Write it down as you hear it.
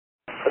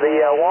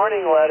The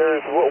warning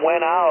letters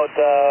went out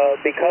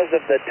because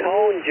of the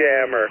tone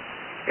jammer.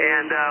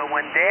 And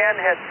when Dan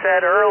had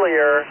said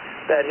earlier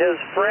that his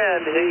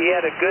friend, he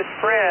had a good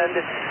friend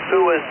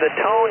who was the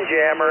tone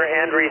jammer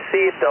and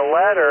received a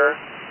letter,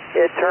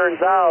 it turns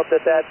out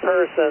that that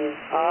person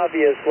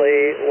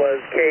obviously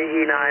was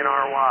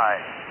K9RSY.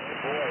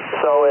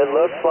 So it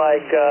looks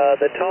like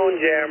the tone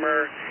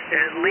jammer,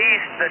 at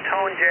least the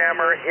tone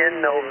jammer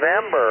in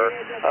November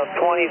of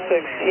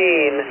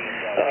 2016,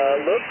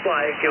 looks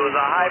like it was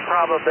a high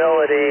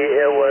probability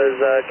it was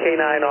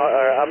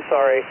K9RY,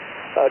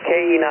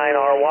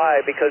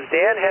 because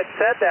Dan had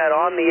said that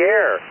on the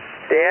air.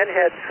 Dan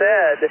had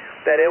said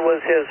that it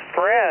was his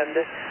friend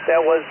that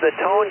was the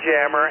tone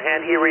jammer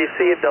and he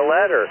received a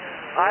letter.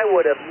 I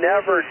would have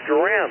never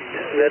dreamt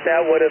that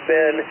that would have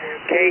been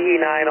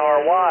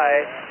K9RY,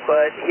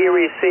 but he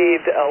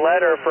received a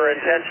letter for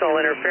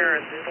intentional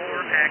interference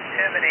or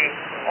activity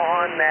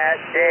on that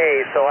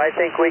day. So I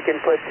think we can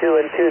put 2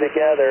 and 2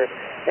 together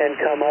and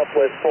come up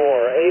with 4.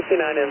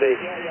 AC9MB. Of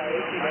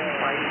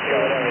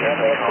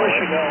course,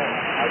 you know,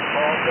 I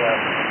called the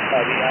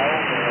owl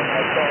man.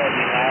 I call him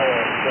the owl.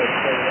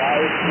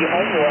 The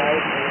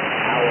unwise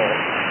owl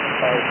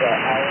of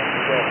Alan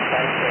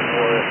Wisconsin,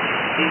 or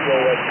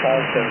Eagle,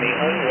 Wisconsin. The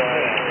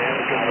unwise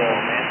owl.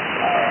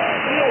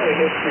 He has a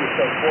history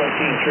from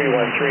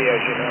 14313,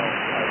 as you know.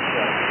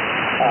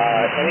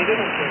 And he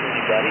didn't kid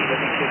anybody. He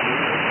didn't kid you.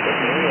 He didn't kid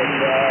me. And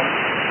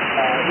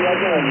he has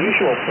an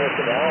unusual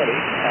personality.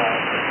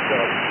 So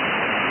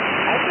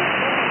I just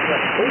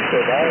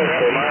exclusive.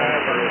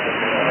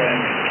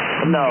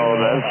 No,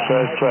 that's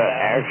such an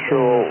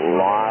actual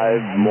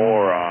live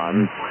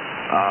moron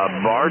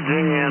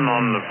barging in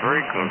on the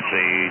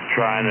frequency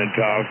trying to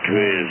talk to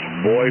his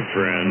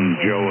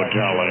boyfriend, Joe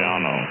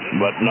Italiano.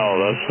 But no,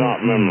 that's not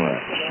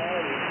Mimlex.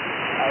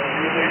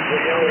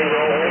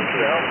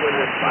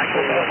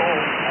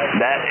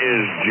 That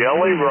is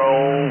Jelly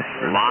Roll,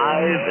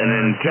 live and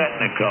in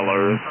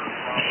Technicolor,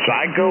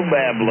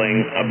 psycho-babbling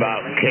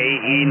about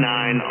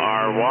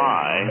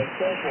K9RSY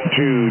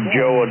to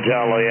Joe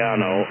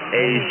Italiano,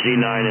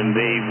 AC9MB,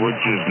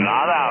 which is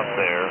not out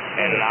there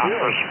and not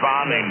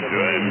responding to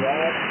him,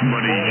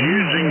 but he's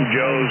using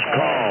Joe's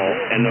call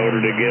in order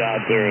to get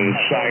out there and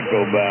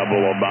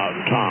psycho-babble about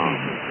Tom.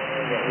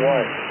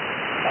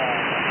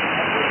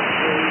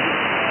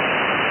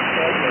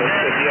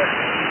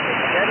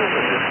 That is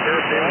a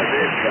disturbed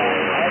individual.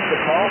 That's the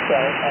call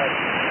sign of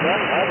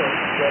none other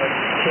than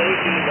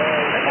K9RSY.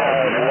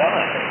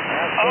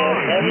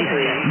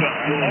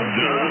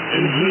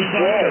 Is this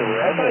like a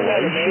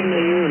revelation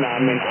to you?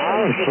 I mean,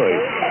 honestly,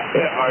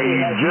 are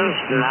you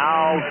just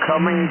now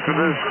coming to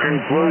this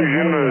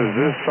conclusion, or is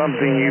this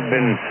something you've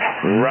been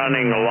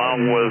running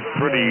along with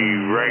pretty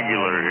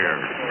regular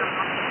here?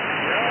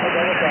 I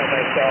identify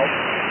myself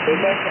with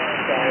my call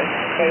sign,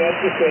 and at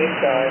the same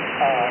time,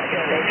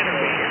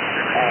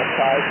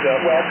 ties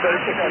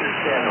basic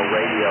understand the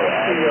radio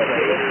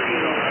activator.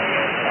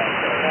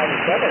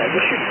 97, I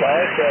guess you'd call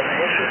it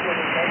malicious and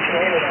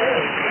intentional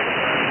interference.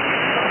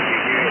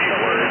 You use your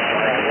words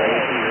like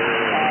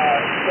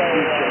so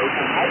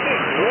I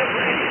think Rick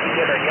needs to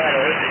get a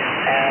letter.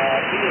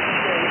 He was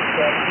states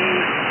that he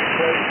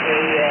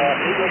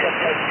was a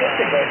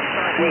participant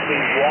with the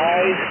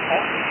unwise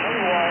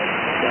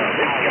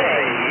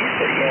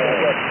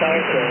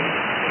Wisconsin,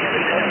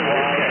 the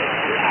unwise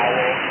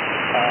owl.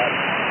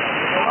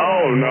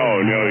 Oh, no,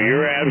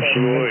 you're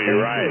absolutely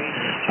right.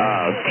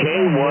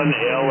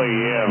 K9RSY,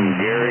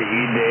 Gary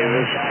E.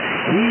 Davis,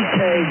 he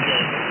takes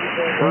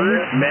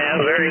fruit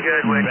baskets. Very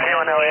good with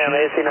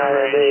K9RSY,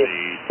 AC9MB.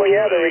 Well,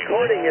 yeah, the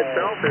recording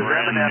itself is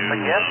evidence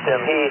against him.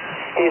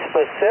 He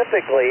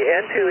specifically,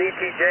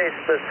 N2ETJ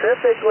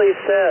specifically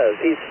says,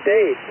 he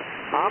states,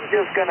 I'm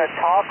just going to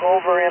talk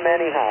over him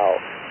anyhow.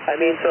 I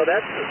mean, so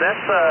that's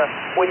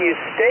when you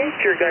state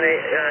you're going to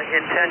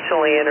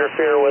intentionally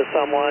interfere with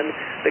someone,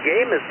 the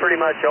game is pretty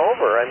much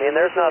over. I mean,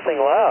 there's nothing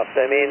left.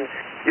 I mean,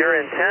 your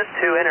intent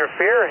to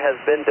interfere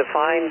has been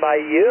defined by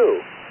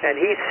you. And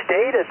he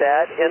stated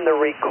that in the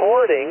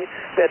recording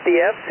that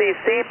the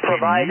FCC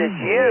provided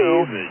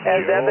you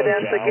as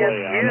evidence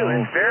against you.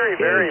 It's very,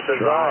 very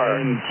bizarre.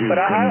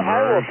 But I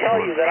will tell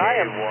you that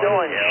I am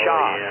still in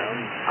shock.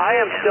 I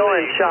am still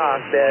in shock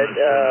that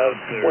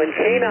when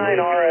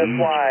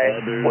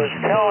K9RSY was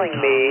telling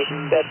me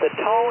that the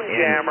tone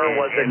jammer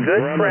was a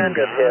good friend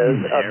of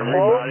his, a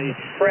close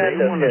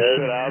friend of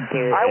his,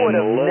 I would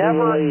have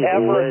never,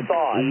 ever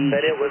thought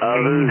that it was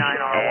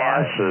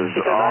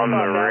K9RSY. On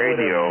the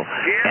radio.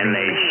 And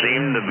they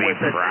seem to be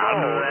proud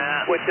of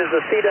that. Which is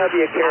a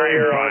CW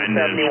carrier on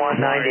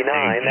 7199.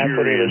 That's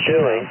what he was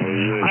doing.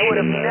 I would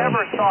have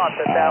never thought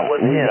that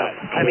was him.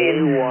 I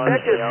mean,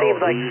 that just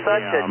seems like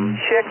such a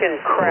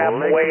chicken crap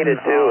way to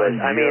do it.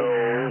 I mean,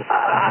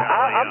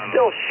 I'm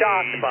still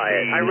shocked by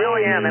it. I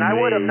really am, and I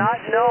would have not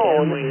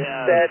known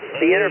that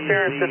the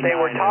interference that they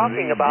were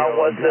talking about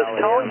was this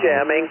tone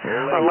jamming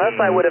unless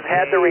I would have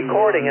had the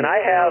recording, and I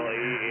have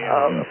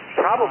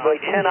probably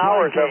 10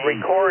 hours of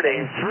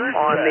recording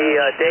on the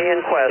day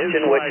in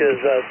question, which is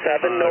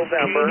 7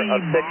 November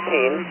of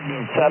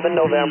 16, 7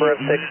 November of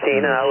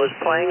 16, and I was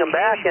playing them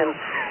back, and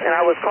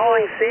I was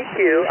calling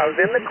CQ. I was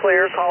in the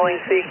clear calling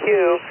CQ,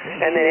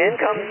 and then in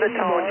comes the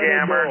tone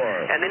jammer,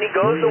 and then he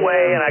goes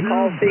away, and I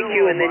call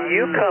CQ, and then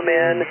you come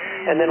in,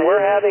 and then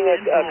we're having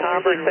a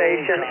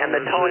conversation, and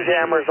the tone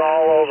jammer's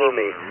all over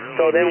me.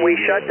 So then we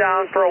shut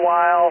down for a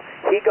while,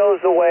 he goes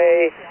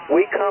away,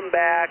 we come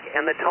back,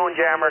 and the tone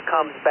jammer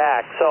comes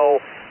back. So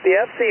the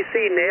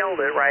FCC nailed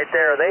it right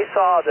there. They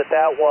saw that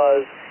that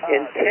was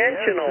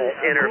intentional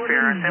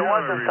interference. It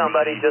wasn't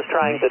somebody just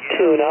trying to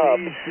tune up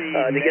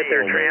to get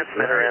their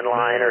transmitter in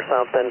line or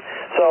something.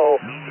 So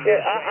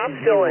I'm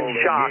still in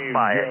shock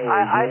by it.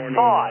 I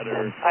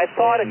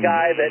thought a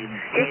guy that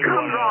he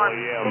comes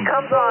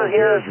on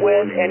here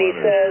with, and he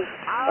says,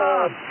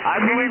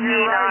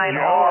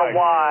 K9RSY.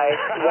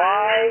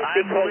 Why?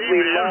 Because we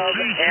love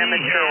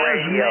amateur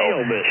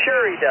radio.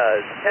 Sure he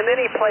does. And then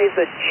he plays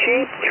a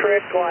cheap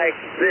trick like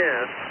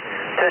this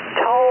to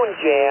tone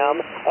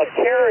jam a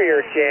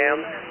carrier jam,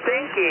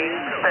 thinking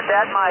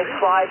that might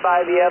slide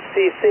by the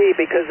FCC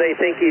because they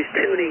think he's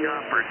tuning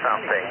up or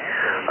something.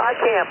 I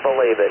can't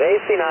believe it.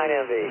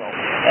 AC9MV.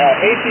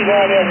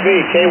 AC9MV,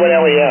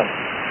 K1LEM.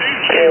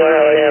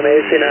 K1LEM,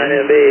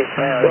 AC9MV.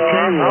 Well,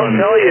 I'll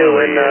tell you,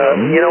 when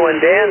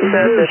Dan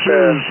said that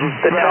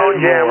the tone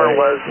jammer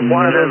was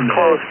one of his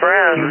close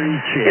friends,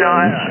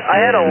 I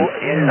had a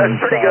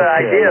pretty good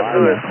idea of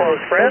who his close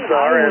friends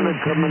are, and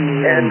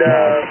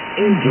I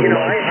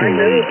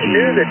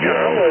knew that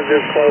Tom was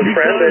his close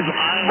friend, but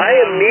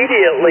I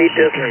immediately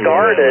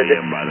discarded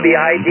the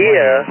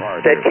idea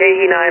that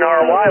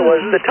K9RSY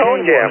was the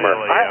tone jammer.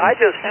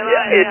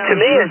 To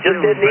me, it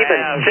just didn't even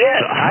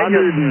fit.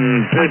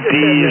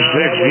 150,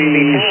 60,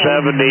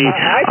 70.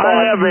 I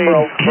have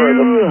a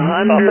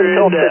 200. Up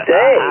until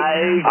today,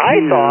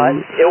 I thought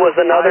it was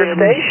another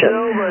station.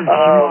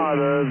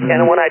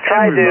 And when I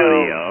tried to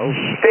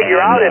figure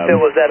out if it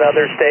was that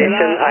other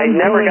station, I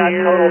never got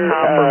total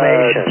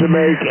confirmation. To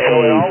make a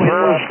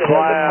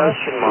first-class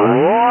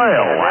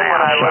royal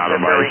ass out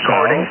of the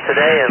recordings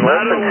today and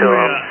listened to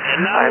them,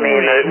 I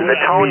mean, the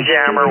tone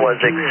jammer was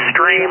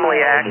extremely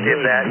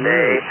active that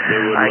day.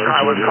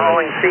 I was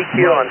calling CQ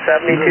on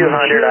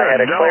 7200. I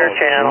had a clear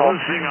channel.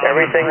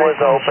 Everything was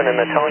open, and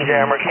the tone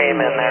jammer came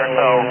in there.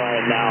 So,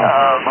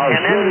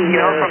 and then,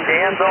 from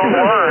Dan's own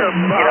words,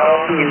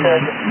 he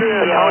said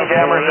the tone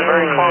jammer is a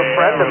very close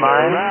friend of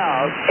mine,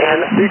 and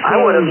I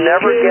would have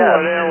never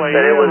guessed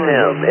that it was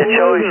him. It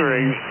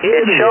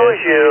shows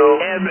you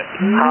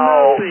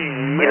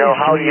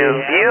how you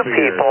view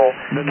people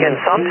can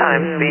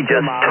sometimes be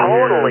just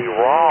totally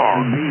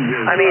wrong.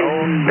 I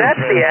mean, that's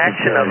the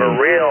action of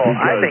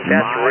I think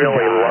that's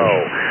really low.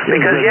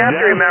 Because you have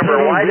to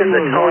remember, why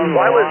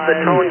was the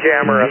tone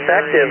jammer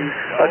effective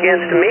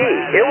against me?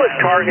 It was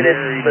targeted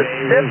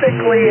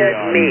specifically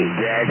at me.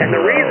 And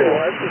the reason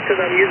was because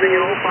I'm using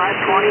an old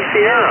 520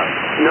 Sierra.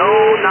 No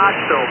notch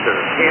filter.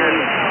 And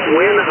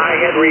when I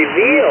had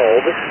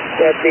revealed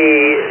that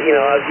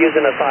I was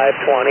using a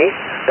 520,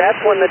 that's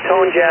when the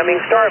tone jamming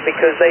started,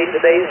 because they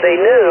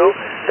knew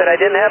that I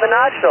didn't have a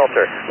notch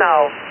filter.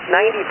 Now,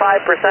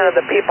 95% of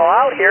the people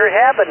out here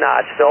have a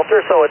notch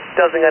filter, so it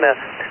doesn't gonna.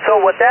 So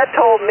what that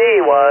told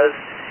me was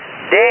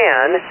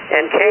Dan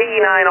and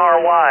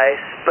K9RSY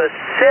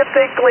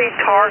specifically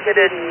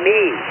targeted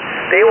me.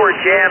 They were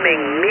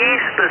jamming me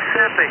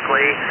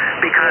specifically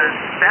because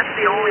that's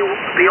the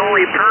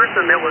only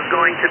person that was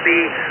going to be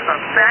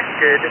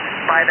affected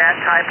by that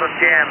type of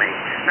jamming.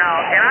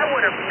 Now, and I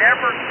would have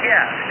never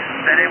guessed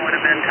that it would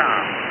have been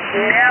Tom.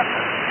 Never.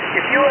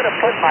 If you would have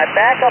put my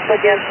back up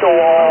against the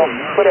wall,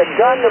 put a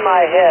gun to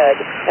my head,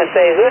 and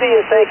say, who do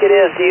you think it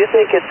is? Do you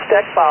think it's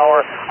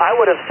Steckbauer? I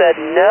would have said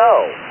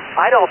no.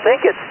 I don't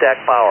think it's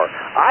Steckbauer.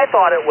 I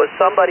thought it was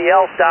somebody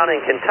else down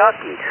in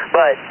Kentucky.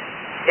 But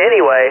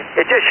anyway,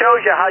 it just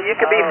shows you how you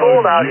can be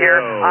fooled out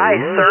here.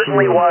 I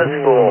certainly was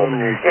fooled.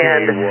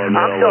 And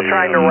I'm still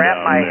trying to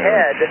wrap my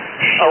head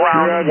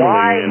around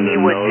why he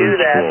would do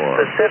that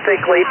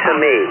specifically to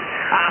me.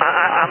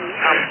 I'm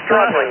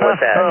struggling with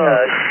that.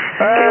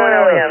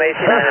 K1LEM,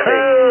 AC9MV.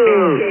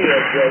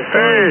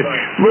 Hey,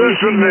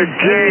 listen to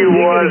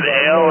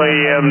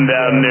K1LEM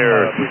down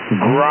there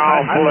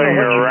groveling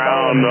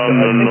around on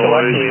the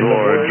noise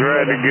floor,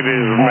 trying to get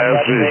his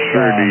message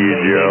through to you,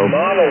 Joe.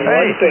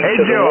 Hey,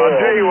 Joe, I'll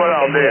tell you what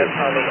I'll do.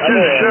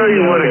 Just show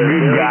you what a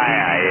good guy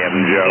I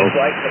am, Joe.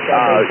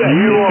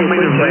 You want me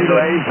to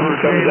relay for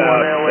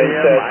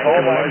K1LEM? I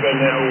can let you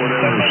know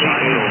whatever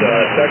cycle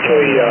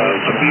sexually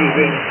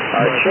abusing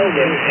our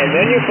children, and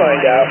then you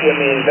find out when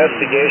the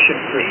investigation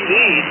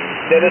proceeds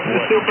that it's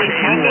the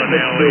superintendent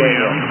that's doing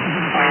it.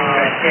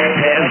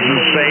 has to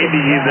say to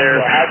you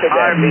there,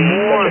 I'm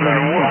more than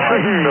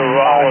willing to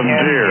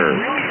volunteer.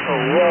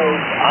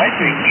 I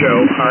think,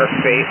 Joe, our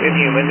faith in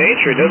human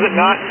nature. Does it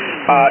not?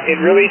 It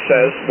really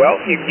says, well,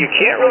 you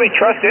can't really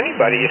trust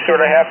anybody. You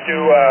sort of have to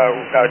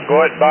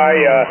go it by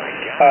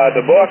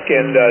the book,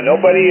 and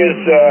nobody is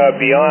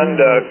beyond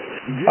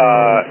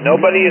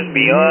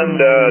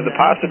the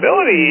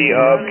possibility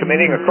of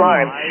committing a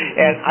crime.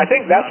 And I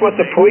think that's what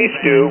the police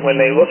do when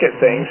they look at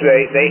things.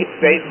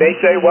 They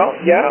say, well,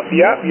 yeah,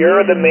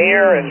 you're the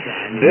mayor and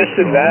this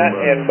and that,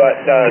 but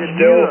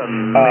still,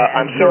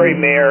 I'm sorry,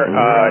 Mayor,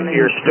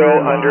 you're still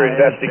under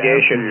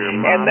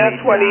investigation. And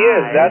that's what he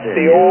is. That's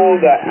the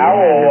old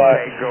owl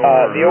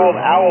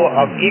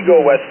of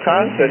Eagle,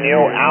 Wisconsin, the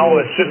old owl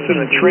that sits in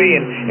a tree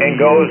and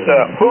goes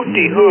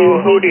hooty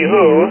hoo, hooty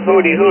hoo,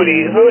 hooty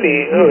hooty,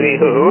 hooty hooty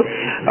hoo.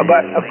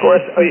 But of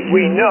course,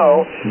 we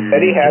know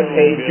that he has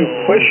a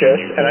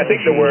duplicitous, and I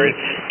think the word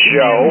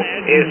Joe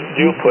is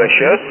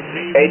duplicitous,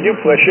 a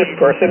duplicitous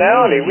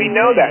personality. We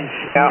know that.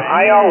 Now,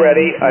 I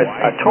already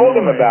told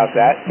him about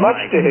that, much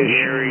to his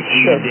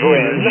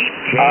chagrin.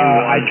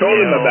 I told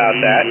him about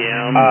that,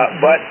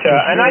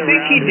 and I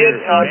think he did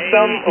on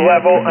some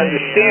level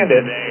understand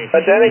it.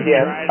 But then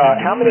again,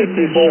 how many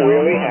people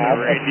really have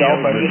a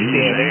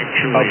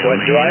self-understanding of what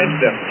drives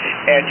them?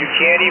 And you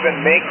can't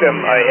even make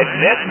them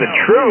admit the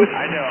truth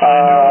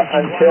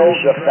until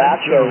the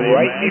facts are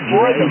right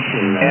before them.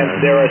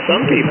 And there are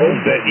some people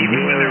that even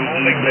when they're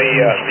holding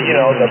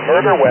the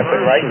murder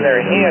weapon right in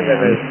their hand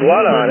and there's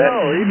blood on it,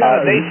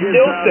 they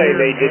still say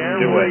they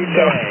didn't do it.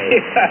 So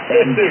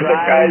this is the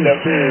kind of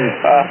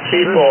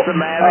people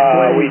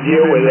we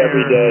deal with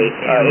every day.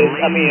 It's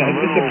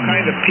the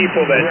kind of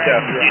people that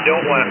you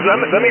don't want to.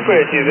 Let me put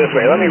it to you this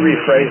way. Let me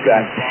rephrase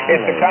that.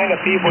 It's the kind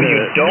of people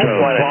you don't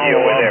want to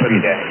deal with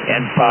every day. You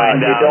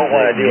don't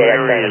want to deal with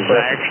that kind of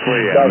person.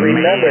 But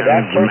remember,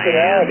 that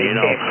personality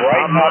came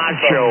right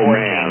up from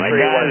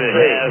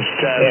 14313.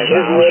 And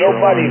his little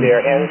buddy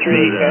there,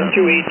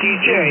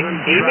 N2ETJ,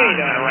 he may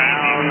not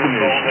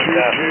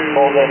be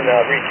golden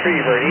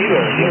retriever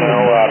either. You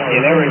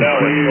never know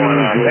what's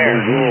going on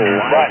there.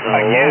 But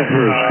again,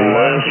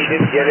 he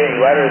didn't get any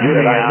letters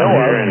that I know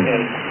of.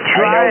 And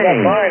I got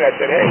mine. I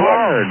said, hey,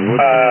 look,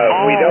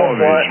 we don't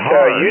want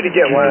you to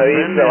get one of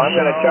these, so I'm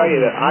going to tell you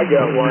that I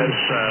got one,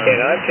 and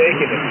I'm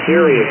taking it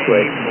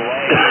seriously.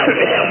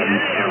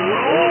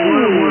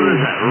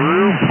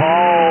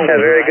 Yeah,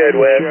 very good,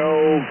 Wes.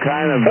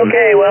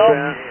 Okay,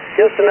 well,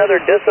 just another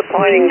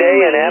disappointing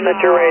day in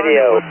amateur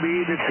radio.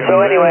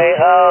 So anyway,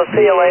 I'll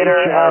see you later.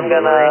 I'm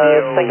going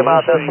to think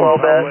about this a little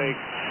bit.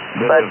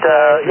 But,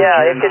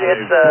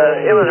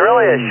 it was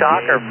really a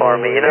shocker for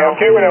me, Yeah,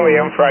 okay, when I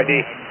am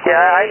Friday. Yeah,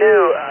 I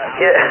knew.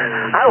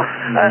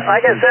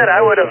 Like I said,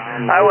 I would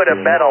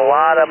have bet a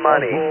lot of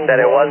money that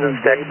it wasn't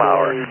stick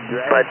power.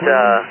 But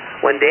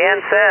when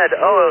Dan said,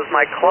 "Oh, it was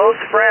my close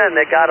friend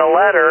that got a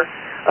letter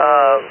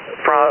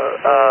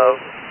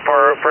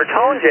for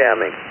tone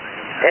jamming,"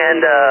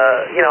 and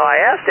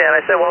I asked Dan. I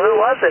said, "Well, who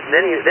was it?" And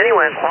then he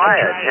went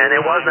quiet, and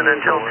it wasn't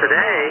until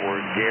today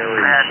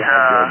that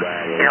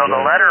the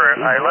letter.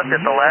 I looked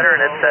at the letter,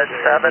 and it said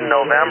 7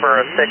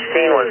 November of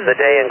 16 was the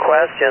day in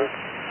question.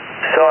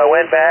 So I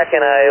went back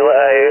and I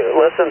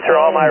listened through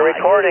all my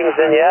recordings,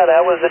 and yeah,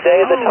 that was the day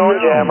the tone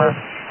jammer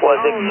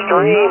was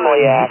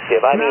extremely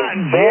active. I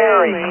mean,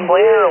 very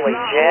clearly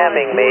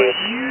jamming me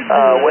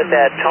with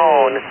that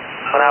tone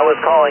when I was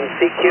calling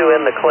CQ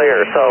in the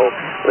clear. So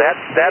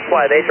that's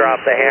why they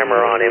dropped the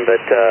hammer on him.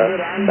 But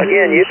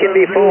again, you can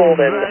be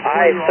fooled, and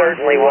I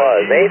certainly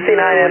was.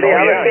 AC9MB,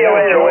 I'll see you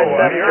later with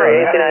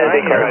 73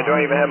 AC9MB. I don't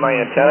even have my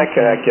antenna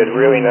connected.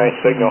 Really nice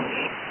signal.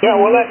 Yeah,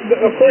 well,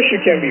 of course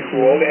you can be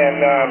fooled, and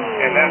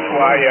that's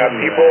why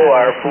people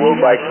are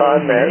fooled by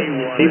con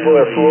men, people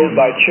are fooled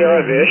by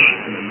Cherevish,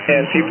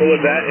 and people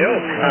of that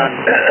ilk.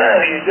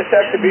 You just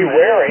have to be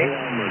wary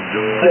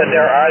that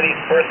there are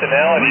these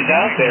personalities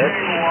out there,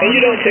 and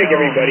you don't take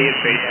everybody at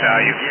face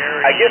value.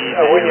 I guess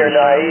when you're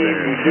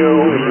naive,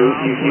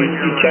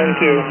 you tend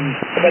to.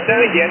 But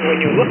then again,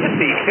 when you look at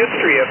the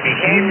history of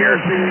behavior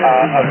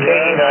of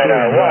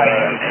K9RSY,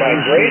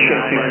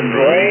 migration to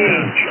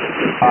strange,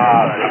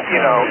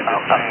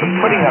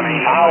 putting up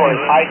towers,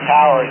 high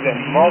towers, and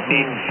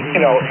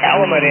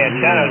element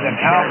antennas and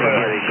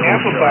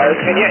amplifiers,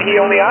 and yet he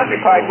only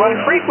occupied one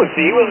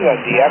frequency. He wasn't a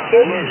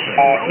DXer.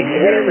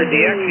 Whatever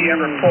DX he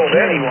ever pulled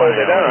in, he pulled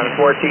it in on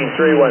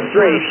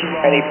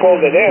 14313, and he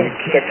pulled it in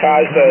to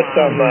cause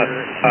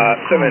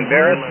some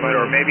embarrassment,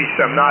 or maybe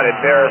some not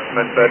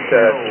embarrassment, but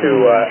to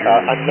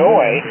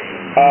annoy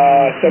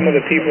some of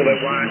the people that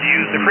wanted to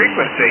use the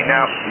frequency.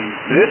 Now,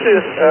 this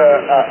is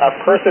a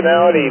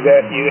personality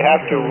that you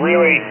have to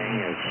really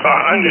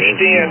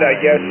understand, I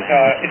guess.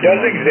 It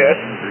does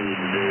exist.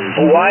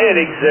 Why it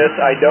exists,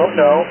 I don't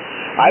know.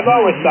 I've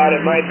always thought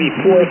it might be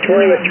poor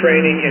toilet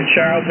training in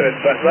childhood,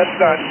 but let's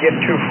not get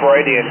too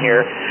Freudian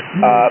here.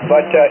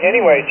 But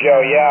anyway, Joe,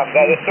 yeah,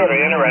 that is sort of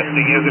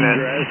interesting, isn't it?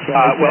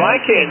 Well, I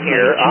came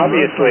here,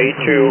 obviously,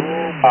 to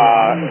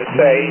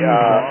say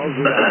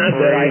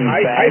that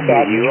I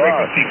thought this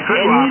frequency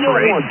could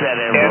operate,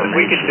 and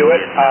we could do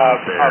it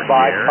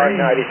by Part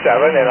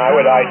 97, and I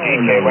would ID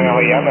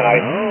K9RSY, and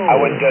I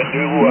would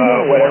do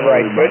whatever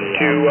I could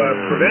to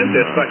prevent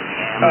this. But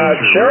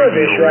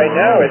Cherevish right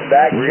now is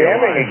back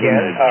jamming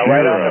again,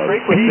 right on the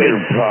frequency.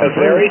 The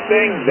very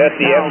thing that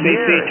the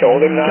FCC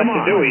told him not to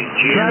do. He's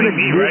jamming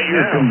me right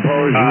now,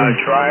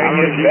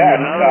 trying his best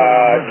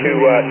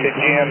to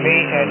jam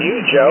me and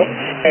you, Joe.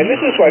 And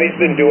this is what he's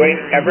been doing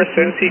ever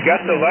since he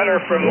got the letter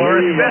from Laura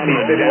Smith.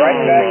 He's been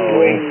right back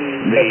doing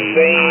the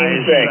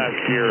same thing.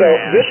 So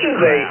this is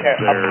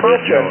a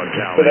person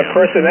with a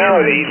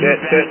personality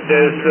that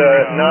is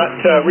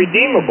not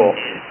redeemable.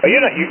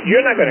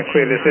 You're not going to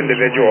clear this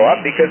individual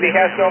up because he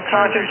has no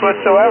conscience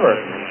whatsoever.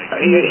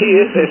 He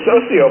is a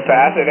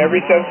sociopath in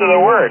every sense of the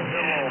word.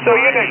 So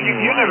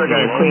you're never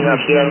going to clean up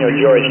Daniel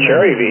George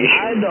Cherevish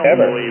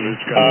ever.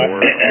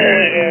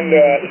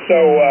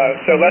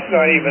 So let's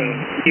not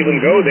even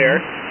go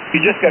there.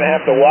 You're just going to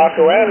have to walk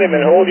around him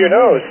and hold your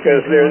nose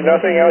because there's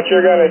nothing else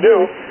you're going to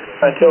do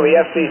until the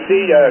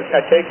FCC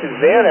takes his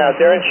van out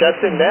there and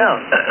shuts him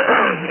down.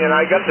 And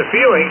I got the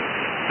feeling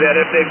that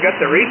if they've got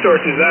the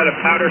resources out of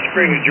Powder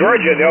Springs,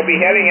 Georgia, they'll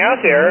be heading out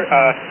there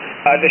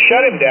to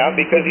shut him down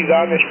because he's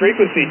on this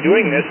frequency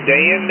doing this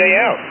day in, day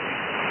out.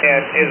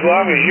 And as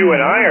long as you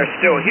and I are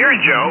still here,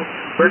 Joe,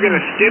 we're going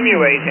to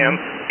stimulate him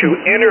to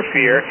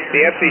interfere.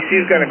 The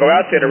FCC is going to go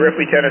out there to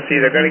Ripley, Tennessee.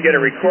 They're going to get a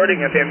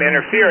recording of him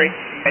interfering,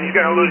 and he's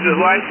going to lose his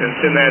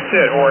license, and that's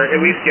it, or at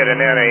least get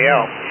an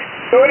NAL.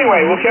 So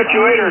anyway, we'll catch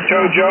you later,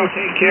 Joe.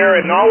 Take care,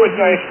 and always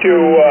nice to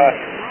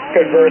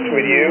converse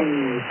with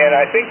you. And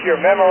I think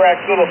your Memorex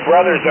little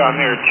brother's on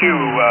there, too.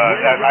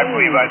 I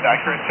believe I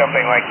heard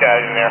something like that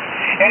in there.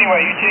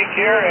 Anyway, you take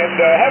care, and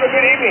have a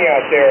good evening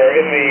out there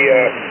in the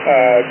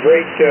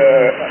great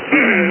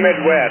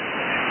Midwest.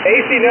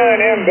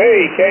 AC9MB,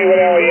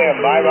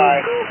 K9RSY,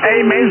 bye-bye.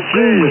 Hey, make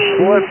sure you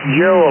slip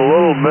Joe a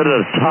little bit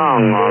of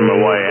tongue on the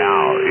way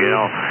out, you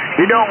know.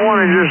 You don't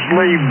want to just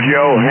leave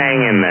Joe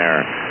hanging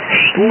there.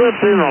 Slip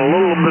in a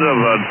little bit of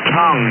a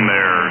tongue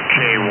there,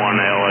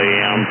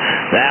 K9RSY.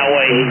 That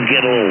way he can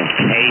get a little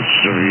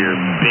taste of your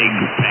big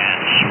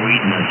fat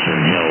sweetness,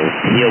 and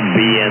he'll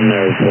be in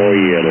there for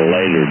you at a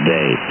later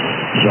date.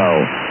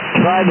 So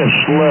try to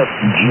slip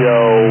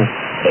Joe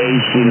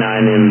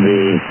AC9MB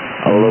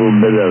a little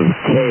bit of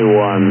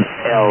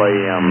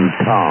K9RSY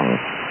tongue.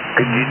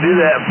 Could you do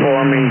that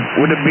for me?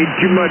 Would it be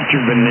too much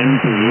of an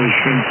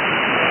imposition?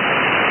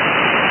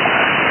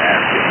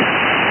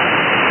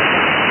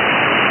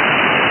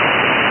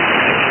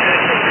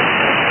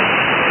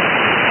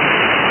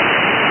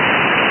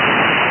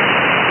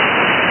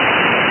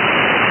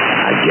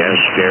 I guess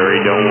Gary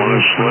don't want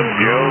to slip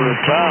Joe the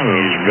tongue.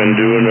 He's been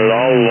doing it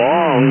all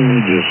along. He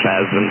just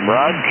hasn't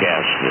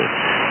broadcast it.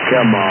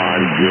 Come on,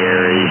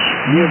 Gary.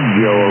 Give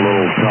Joe a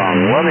little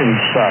tongue. Let him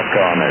suck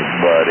on it,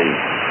 buddy.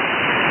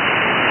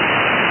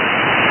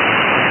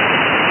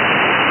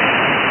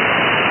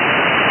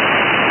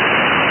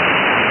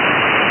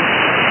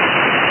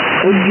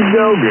 Where'd you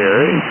go,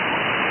 Gary?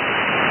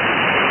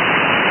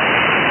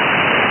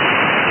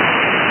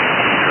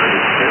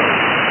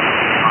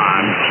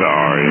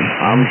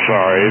 I'm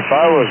sorry. If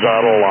I was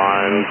out of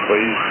line,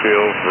 please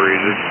feel free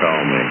to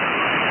tell me.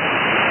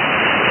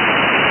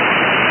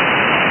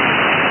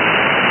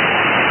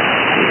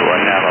 He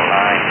wasn't out of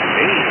line to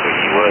me, but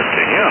he was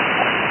to him.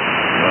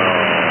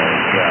 Oh,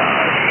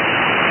 gosh.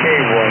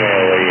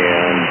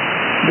 K9RSY,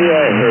 did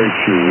I hurt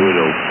your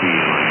widow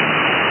feelings?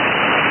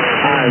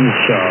 I'm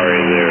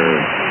sorry there.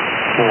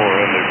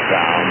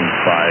 400-pound,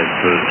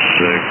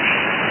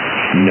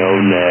 5'6",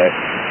 no neck,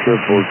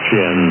 triple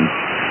chin,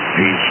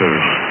 piece of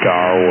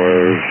Star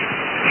Wars,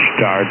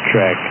 Star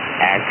Trek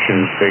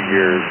action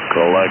figure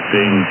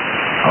collecting,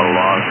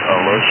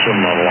 Alyssa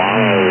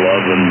Milano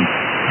loving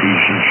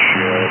piece of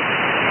shit.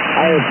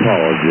 I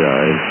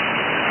apologize.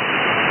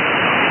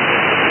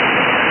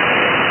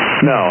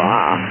 No.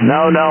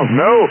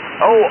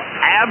 Oh,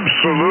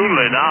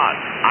 absolutely not.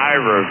 I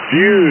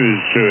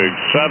refuse to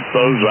accept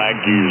those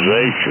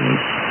accusations.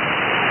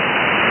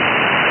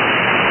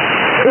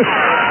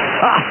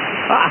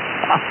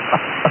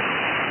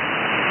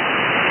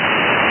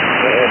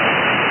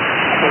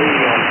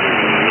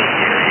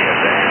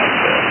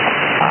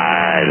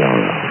 I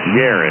don't know.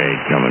 Gary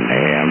ain't coming to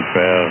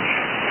Hamfest.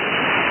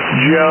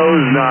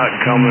 Joe's not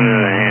coming to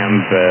the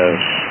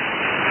Hamfest.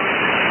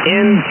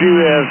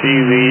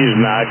 N2FEV's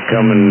not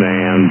coming to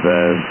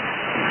Hamfest.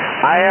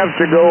 I have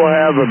to go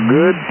have a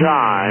good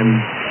time,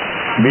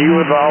 be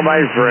with all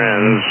my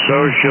friends,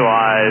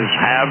 socialize,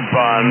 have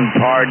fun,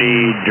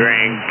 party,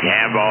 drink,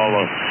 have all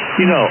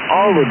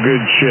the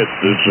good shit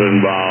that's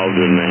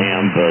involved in the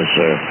Hamfest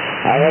there.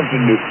 I have to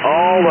do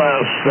all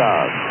that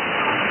stuff.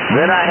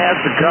 Then I have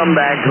to come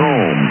back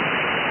home,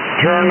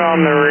 turn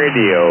on the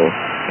radio,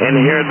 and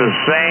hear the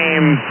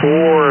same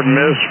four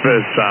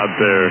misfits out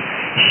there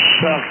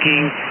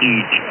sucking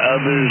each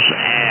other's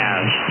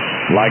ass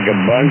like a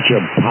bunch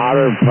of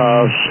powder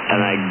puffs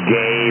and a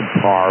gay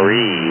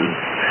paree.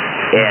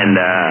 And,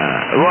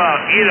 well,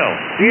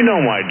 you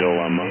know my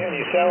dilemma. Man,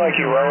 you sound like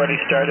you already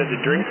started to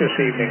drink this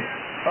evening.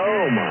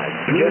 Oh, my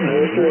Getting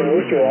goodness. looser and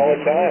looser all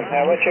the time.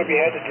 How much have you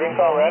had to drink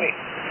already?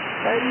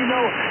 Hey, you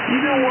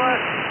know what?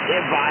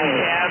 If I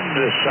have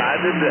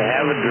decided to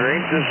have a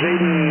drink this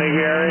evening,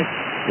 Gary,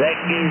 that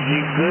gives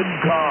you good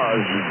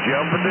cause to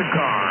jump in the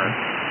car,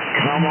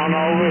 come on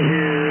over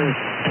here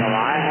to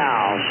my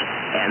house,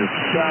 and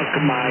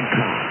suck my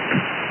cock.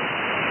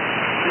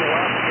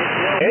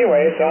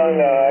 Anyway, it's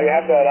on. I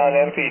have that on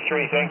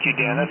MP3. Thank you,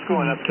 Dan. That's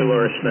going up to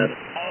Laura Smith.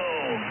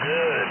 Oh,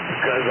 good,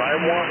 because I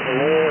want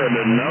Laura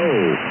to know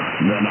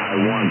that I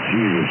want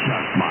you to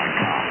suck my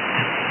cock.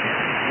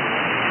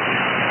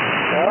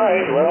 All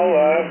right. Well,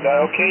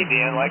 okay,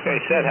 Dan. Like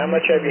I said, how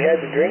much have you had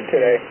to drink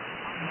today?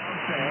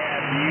 To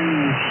have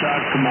you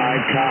suck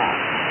my cock.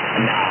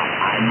 Now,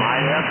 I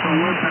might have to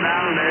whip it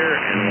out of there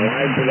and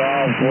wipe it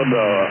off with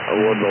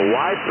a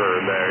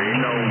wiper there,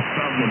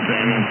 something with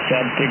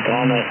antiseptic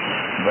on it.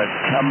 But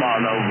come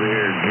on over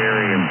here,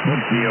 Gary, and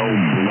put the old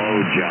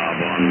blowjob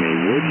on me,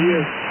 would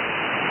you?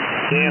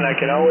 Dan, I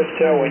can always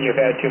tell when you've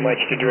had too much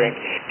to drink.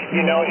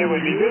 It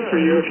would be good for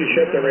you if you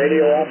shut the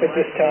radio off at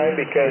this time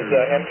because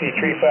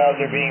MP3 files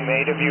are being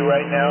made of you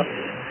right now.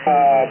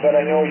 But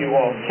I know you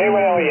won't.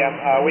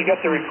 K9RSY, we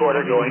got the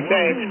recorder going.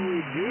 Thanks. What do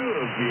we do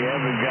if you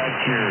haven't got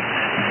your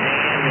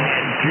Dan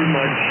had too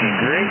much to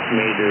drink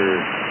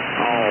meter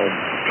all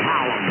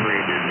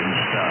calibrated and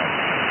stuff?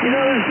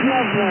 There's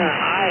nothing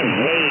I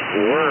hate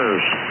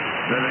worse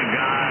than a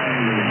guy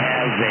that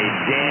has a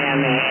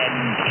Dan had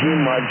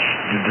too much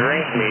to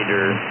drink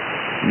meter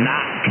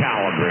not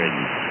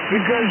calibrated.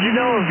 Because, if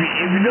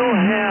you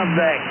don't have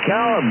that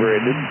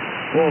calibrated,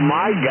 well,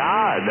 my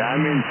God,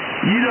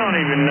 you don't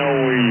even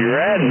know where you're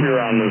at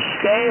here on the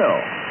scale.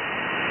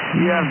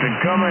 You have to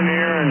come in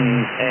here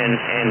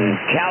and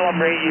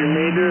calibrate your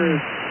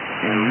meter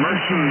and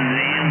listen to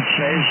Dan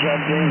say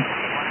something,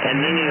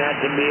 and then you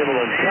have to be able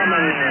to come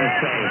in there and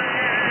say,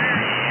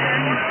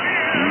 Dan,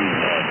 you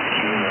had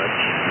too much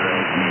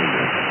drink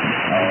meter.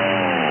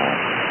 Oh,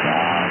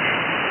 gosh.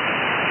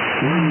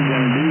 What are you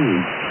going to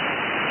do?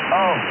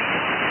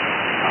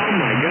 Oh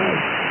my God.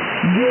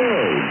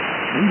 Gary,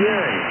 and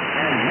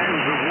has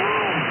the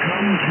world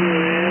come to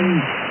an end,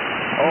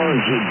 or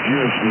is it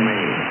just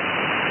me?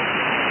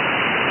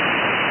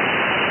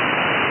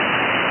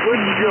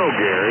 Where'd you go,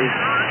 Gary?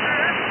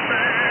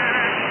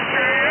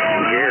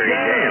 Gary,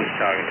 Dan's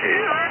talking to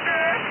you.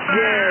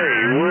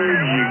 Gary,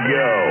 where'd you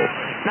go?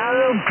 Now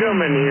don't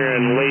come in here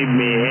and leave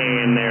me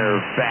hanging there,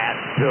 fat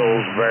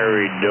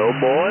Pillsbury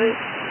doughboy.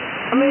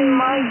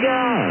 My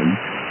God.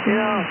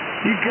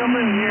 You come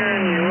in here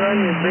and you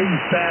run your big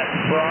fat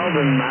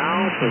frothing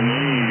mouth and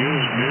then you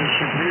just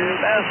disappear.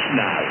 That's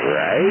not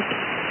right.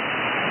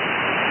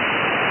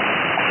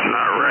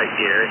 Not right,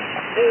 Gary.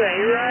 It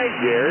ain't right,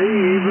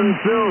 Gary. Even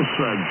Phil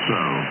said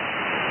so.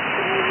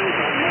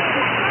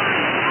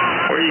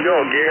 Where you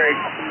go, Gary?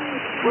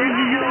 Where'd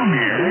you go,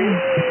 Gary?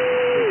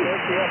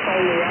 Up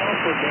on the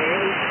alpha,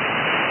 Dan.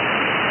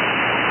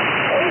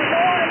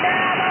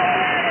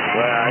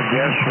 Well, I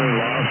guess we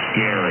lost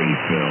Gary,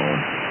 Phil.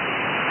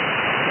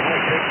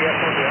 He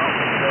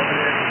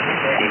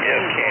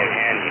just can't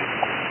handle you.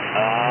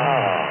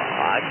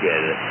 Oh, I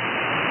get it.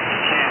 He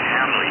can't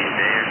handle you,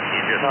 Dan. You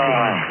just too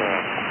much for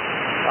him.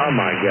 Oh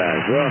my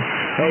gosh. Well,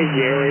 hey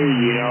Gary, if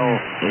you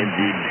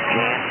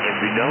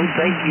don't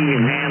think you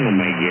can handle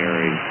me,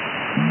 Gary,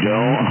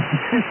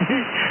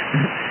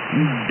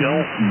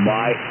 don't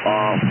bite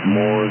off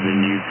more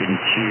than you can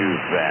chew,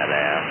 fat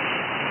ass.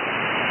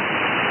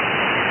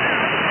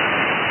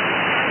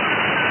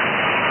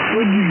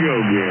 Where'd you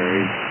go,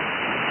 Gary?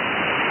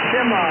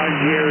 Come on,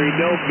 Gary,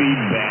 don't be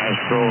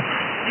bashful.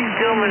 You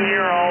come in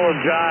here all the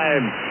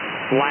time,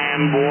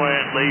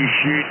 flamboyantly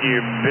shooting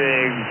your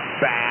big,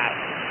 fat,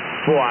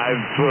 5'6",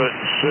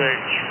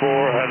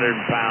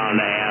 400-pound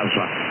ass.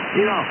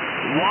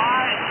 Why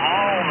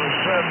all of a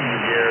sudden,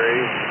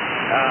 Gary,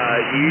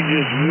 you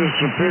just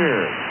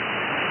disappear?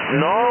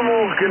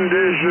 Normal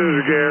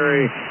conditions,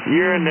 Gary,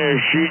 you're in there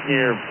shooting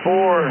your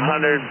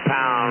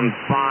 400-pound,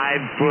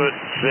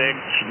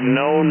 5'6",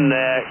 no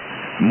neck,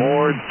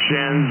 more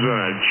chins than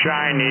a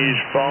Chinese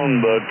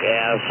phone book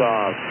ass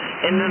off.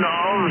 And then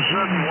all of a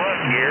sudden, what,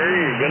 Gary?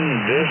 You're going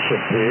to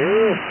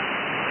disappear?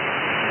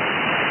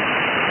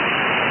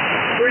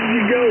 Where'd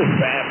you go,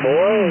 fat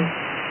boy?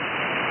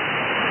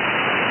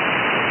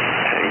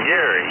 Hey,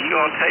 Gary, you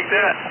gonna take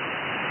that?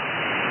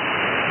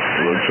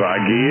 Looks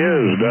like he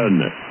is,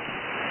 doesn't it?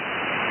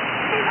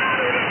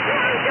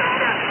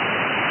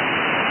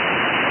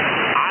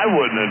 I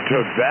wouldn't have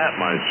took that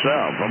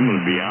myself. I'm going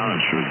to be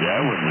honest with you.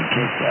 I wouldn't have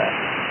took that.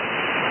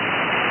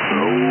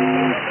 Oh.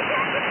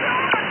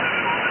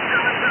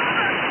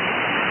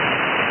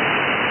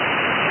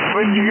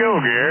 Where'd you go,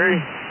 Gary?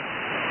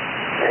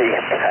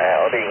 He's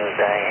pouting,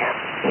 Dan.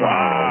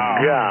 Oh,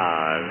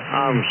 God.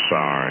 I'm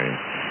sorry.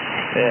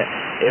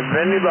 If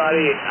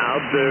anybody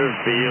out there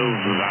feels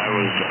that I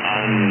was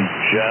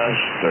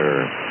unjust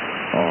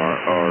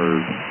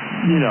or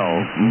you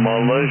know,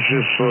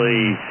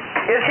 maliciously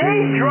Is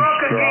he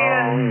drunk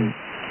strong,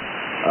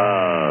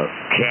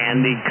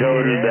 candy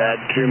coated that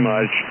too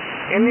much,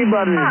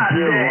 anybody that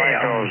feels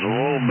like I was a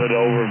little bit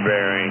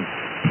overbearing,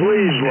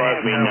 please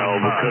let me know,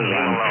 because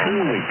I'm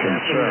truly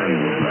concerned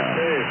with that.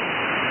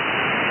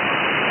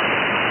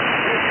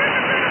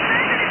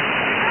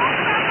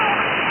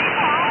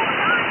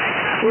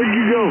 Where'd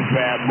you go,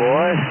 fat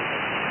boy?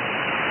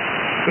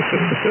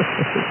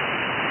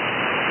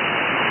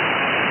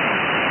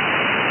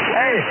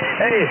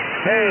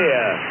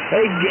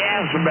 Hey,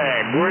 gas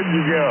bag, where'd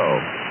you go?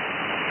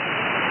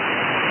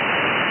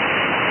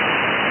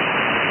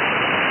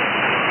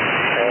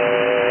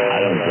 I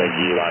don't think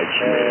he likes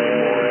me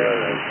anymore,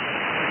 guys.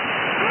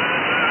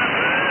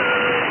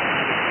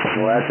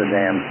 Well, that's a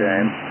damn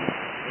shame.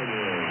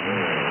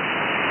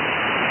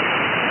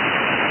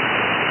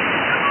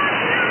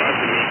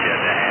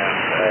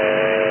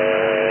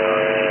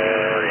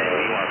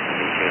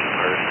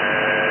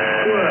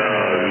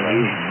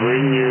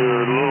 Bring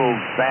your little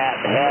fat,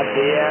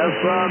 happy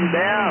ass on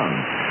down.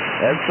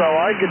 That's all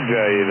I can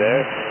tell you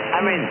there.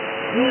 I mean,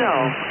 you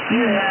know,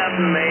 you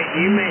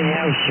may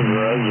have some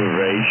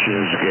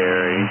reservations,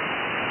 Gary.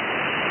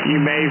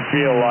 You may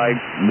feel like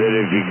that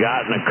if you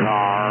got in a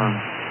car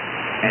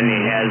and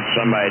you had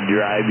somebody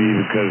drive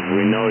you, because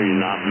we know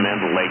you're not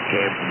mentally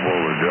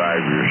capable to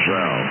drive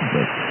yourself,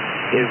 but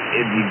if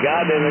you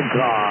got in a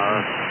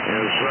car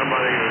and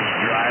somebody was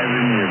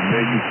driving your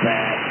big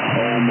fat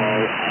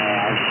homo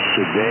ass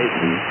to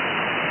Dayton,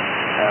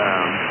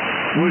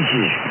 which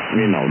is,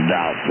 you know,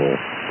 doubtful.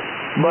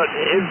 But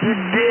if you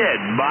did,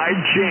 by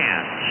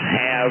chance,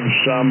 have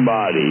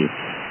somebody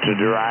to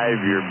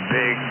drive your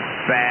big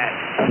fat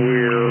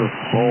queer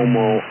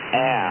homo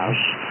ass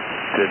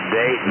to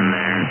Dayton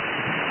there,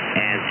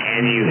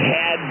 and you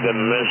had the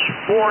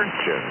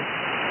misfortune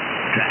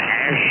to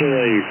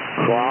actually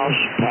cross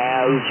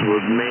paths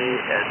with me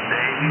at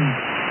Dayton,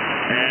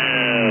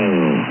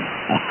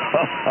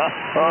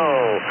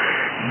 oh,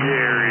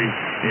 Gary,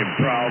 it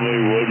probably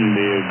wouldn't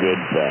be a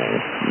good thing,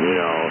 you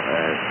know,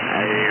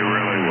 it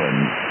really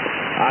wouldn't.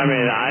 I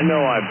mean, I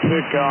know I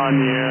pick on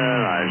you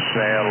and I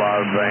say a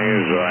lot of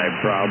things that I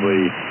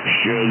probably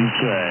should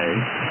say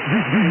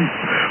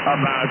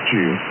about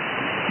you.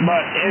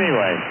 But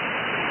anyway,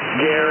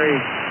 Gary,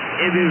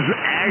 it is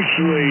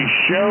actually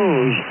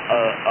shows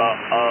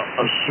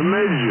a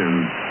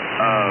smidgen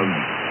of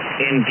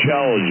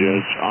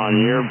intelligence on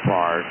your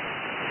part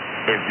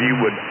if you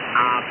would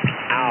opt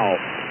out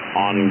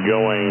on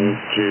going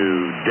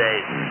to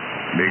Dayton,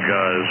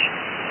 because,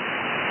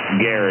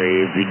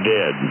 Gary, if you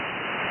did,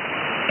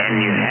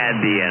 and you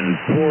had the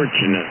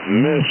unfortunate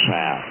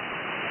mishap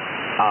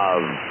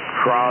of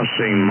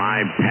crossing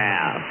my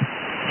path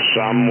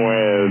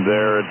somewhere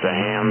there at the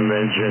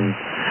Hamvention,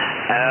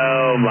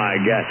 oh my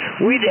God,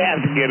 we'd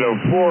have to get a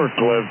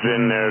forklift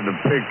in there to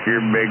pick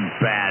your big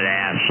fat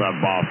ass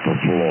up off the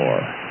floor.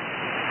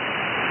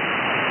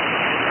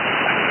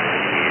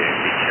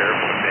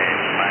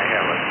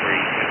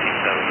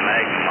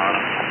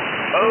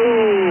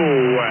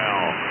 Oh,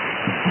 well,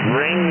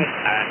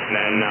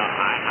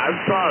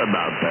 I've thought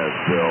about that,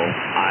 Phil.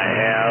 I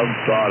have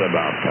thought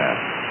about that.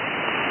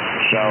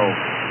 So,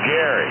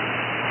 Gary,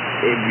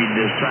 if you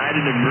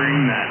decided to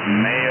bring that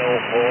mail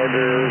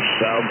order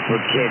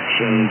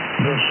self-protection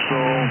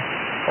pistol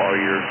or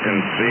your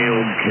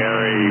concealed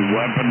carry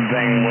weapon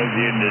thing with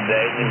you to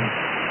Dayton,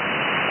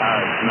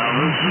 now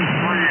this is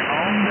for your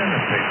own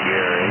benefit,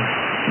 Gary.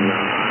 No,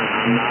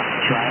 I'm not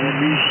trying to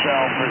be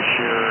selfish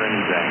or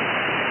anything.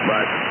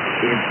 But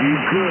if you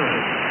could,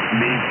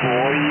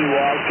 before you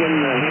walk in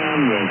the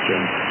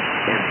Hamvention,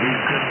 if you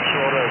could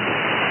sort of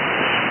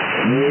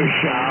wish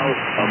out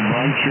a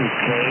bunch of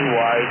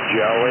KY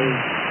jelly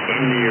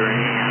into your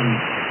hand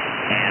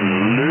and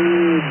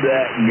lube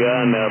that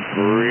gun up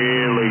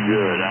really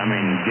good. I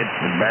mean, get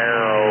the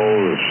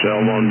barrel, the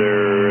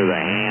cylinder, the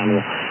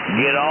handle,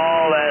 get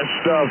all that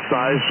stuff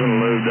nice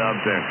and lubed up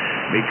there.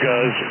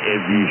 Because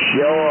if you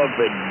show up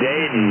at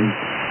Dayton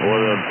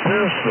with a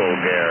pistol,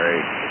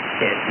 Gary,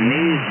 it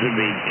needs to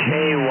be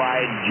KY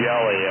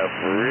jelly up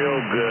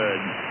real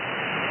good,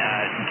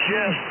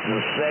 just to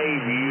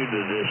save you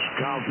the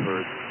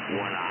discomfort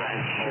when I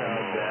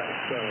shove that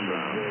son of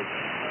a bitch.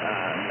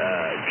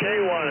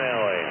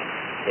 K9RSY,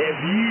 if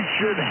you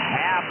should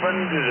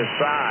happen to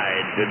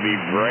decide to be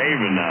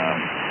brave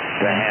enough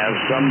to have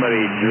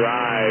somebody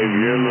drive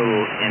your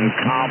little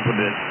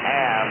incompetent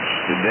ass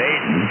to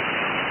Dayton,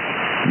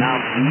 now,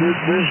 this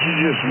is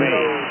just me,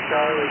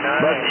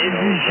 but if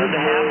you should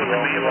happen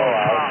to be able to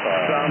pop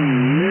some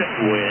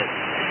nitwit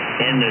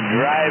into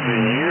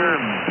driving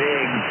your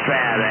big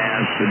fat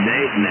ass to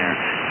Dayton there,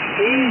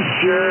 be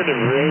sure to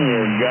bring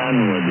your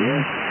gun with you,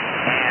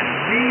 and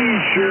be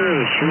sure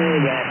to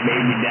smear that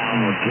baby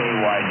down with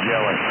KY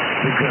jelly,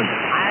 because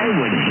I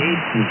would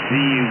hate to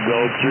see you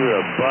go through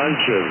a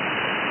bunch of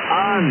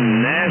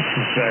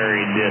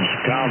unnecessary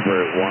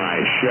discomfort when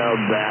I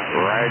shoved that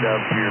right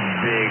up your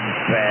big,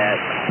 fat,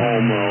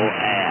 homo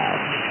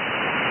ass.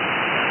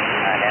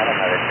 I have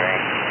another drink.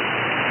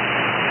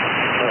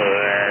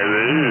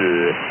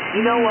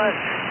 You know what?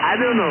 I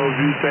don't know if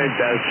you think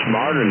that's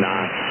smart or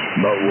not,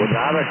 but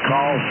without a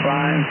call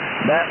sign,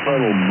 that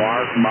little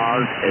bark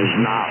is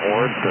not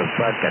worth the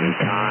fucking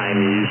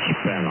time you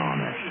spent on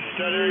it. You're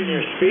stuttering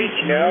your speech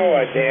now,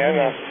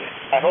 Dan.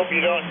 I hope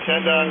you don't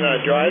intend on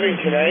driving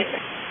tonight.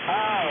 Oh,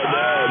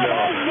 no.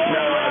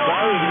 If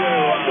I was going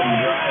to let them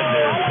drive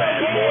there,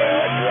 fat boy,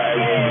 I'd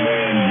drive over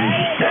there and just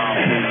stomp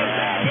your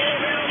ass,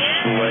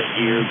 slit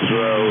your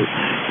throat,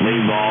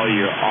 leave all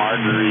your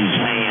arteries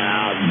hanging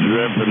out,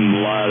 dripping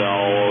blood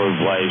all over the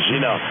place.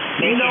 You know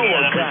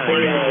what kind of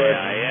guy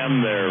I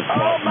am there,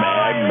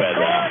 fuckbag, but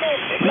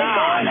no,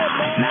 I'm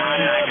not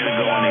going to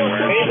go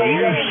anywhere, so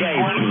you're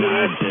safe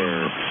tonight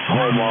there,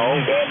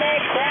 homo.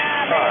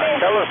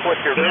 Tell us what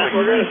you're doing.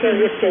 We're going to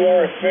send this to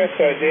Laura Smith,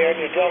 Dan.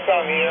 You're drunk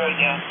on the air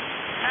again.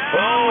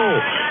 Oh,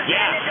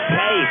 yeah.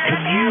 Hey,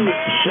 could you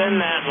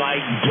send that like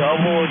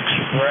double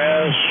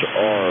express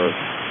or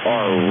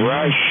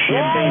rush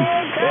shipping?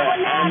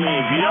 I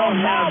mean, if you don't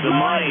have the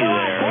money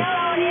there,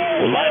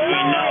 let me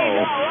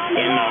know,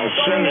 and I'll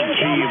send it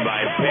to you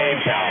by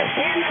PayPal,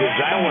 because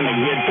I want to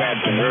get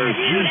that to her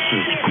just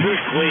as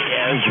quickly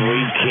as we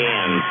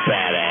can,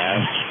 fat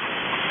ass.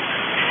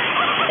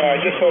 I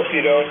just hope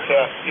you don't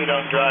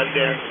drive,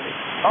 Dan.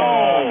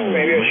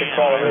 Maybe I should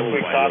call her if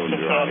we talk to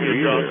tell them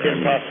you're drunk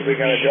and possibly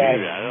going to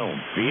drive. I don't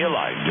feel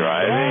like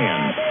driving,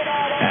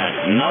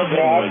 and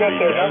nothing I've would got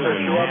be their done number.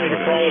 If you want me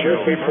to call the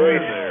Berkeley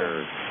police.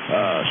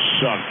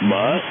 Suck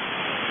butt.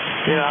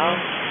 You know?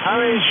 I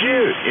mean,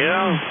 shoot, you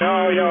know?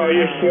 No,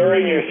 you're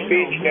slurring your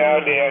speech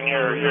now, Dan.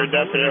 You're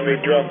definitely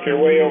drunk.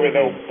 You're way over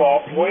the wall,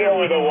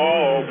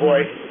 old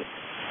boy.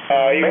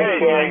 You're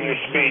slurring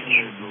your speech.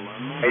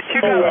 Hey, you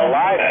got a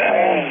life.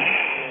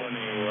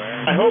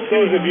 I hope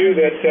those of you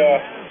that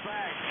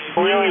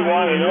really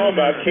want to know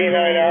about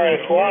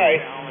K9RSY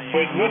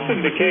would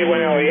listen to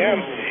K1LEM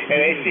and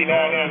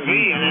AC9MV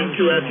and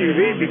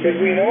N2FUV, because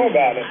we know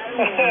about it.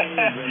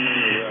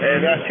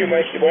 And not too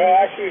much. Well,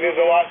 actually, there's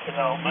a lot to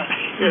know, but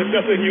there's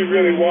nothing you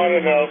really want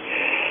to know.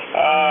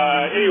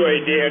 Anyway,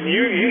 Dan,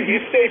 you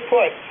stay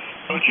put.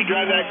 Don't you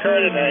drive that car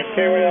tonight,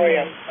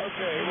 K1LEM.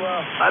 Okay, well,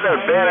 I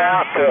done been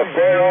out to a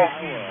barrel,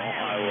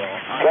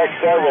 drank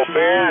several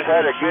beers,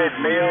 had a good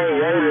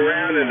meal, rode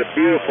around in the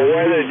beautiful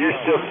weather, and you're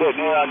still sitting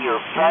here on your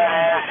fat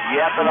ass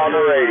yapping on the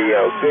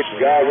radio. Good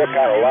God, what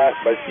kind of life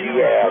must you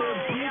have?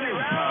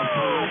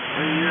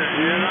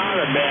 You're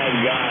not a bad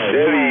guy.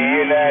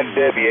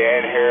 W-U-9-W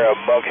and here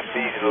amongst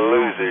these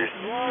losers.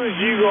 As long as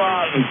you go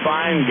out and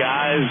find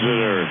guys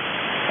that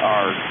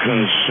are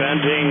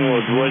consenting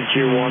with what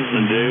you're wanting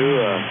to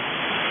do,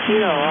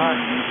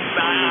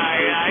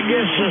 I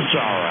guess that's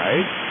all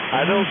right.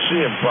 I don't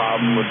see a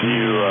problem with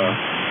you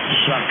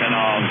sucking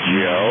off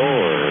Joe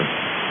or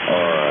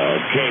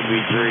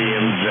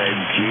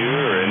KB3MZQ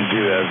or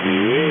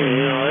N2FUV.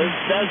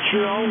 That's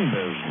your own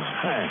business.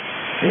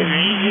 If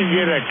you could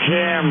get a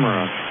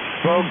camera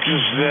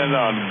focused in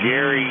on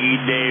Gary E.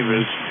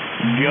 Davis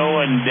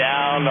going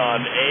down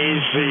on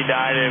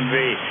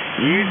AC9MV,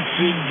 you'd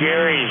see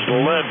Gary's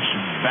lips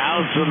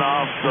bouncing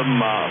off the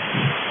muff.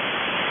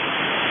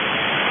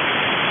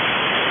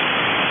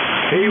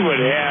 He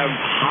would have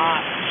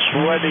hot,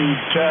 sweaty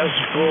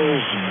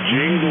testicles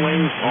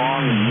jingling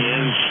on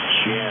his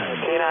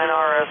chin.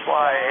 K9RSY,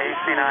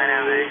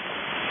 AC9MV.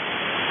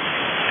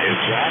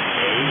 Is that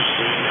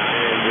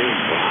AC9MV?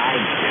 My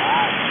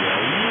God,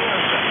 Joe, you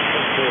must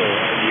have to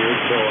have your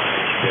coax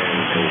then,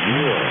 because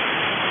you are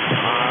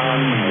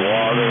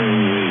pond-watering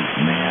weak,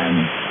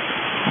 man.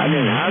 I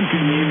mean, how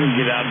can you even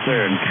get out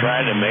there and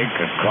try to make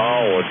a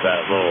call with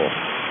that little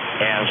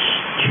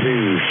S2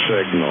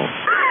 signal?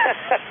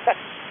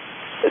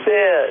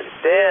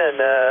 Dan,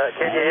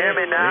 can you hear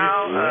me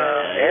now?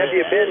 Have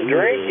you been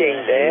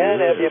drinking, Dan?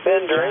 Have you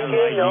been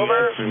drinking?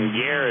 Over? Some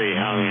Gary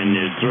hung in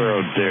your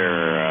throat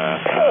there,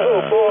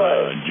 oh,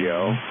 boy.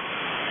 Joe.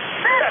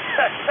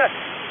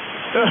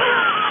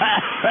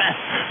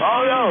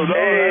 Oh, no.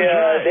 Hey,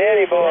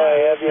 Danny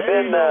boy, have you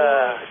been,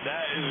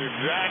 That is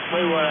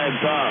exactly what I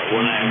thought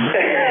when I heard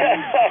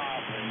you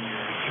cough and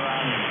you're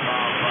trying to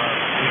cough up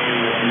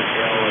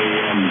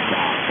K1LEM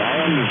talk.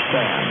 I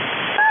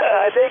understand.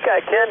 I think I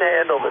can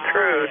handle the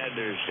truth.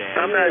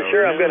 I'm not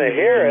sure I'm going to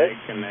hear it.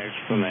 Make an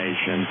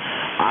explanation.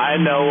 I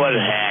know what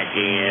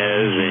hacking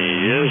is,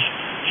 and you just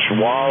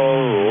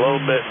swallow a little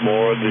bit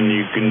more than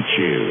you can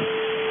chew.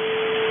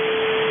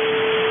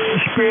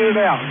 Spit it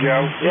out,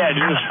 Joe. Yeah,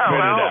 just spit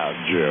it out,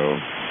 Joe.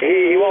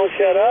 He won't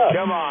shut up.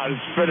 Come on,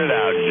 spit it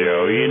out,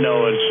 Joe. You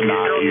know it's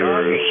not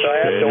yours. So I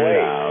have to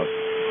wait. Out.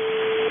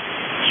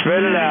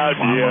 Spit it out,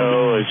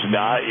 Joe. It's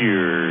not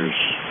yours.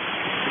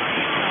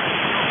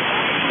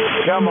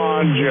 Come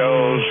on,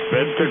 Joe.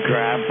 Spit the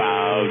crap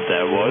out.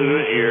 That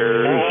wasn't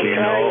yours.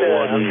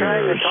 I'm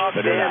trying to talk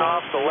Dan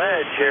off the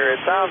ledge here.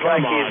 It sounds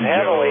like he's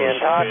heavily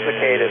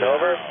intoxicated.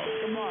 Over.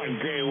 Come on,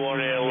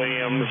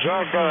 K9RSY.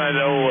 Suck on that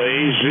old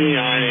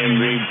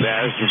AC9MV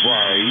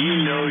pacifier.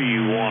 You know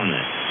you want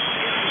it.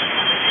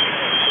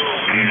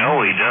 You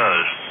know he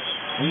does.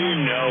 You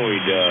know he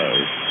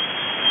does.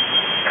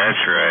 That's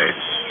right.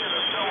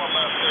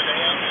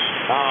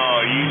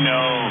 Oh, you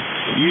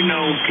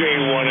know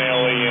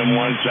K9RSY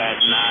wants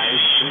that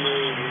nice,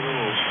 smooth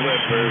little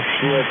slipper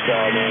slipped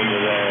on into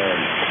there.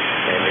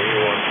 And he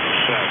wants to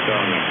suck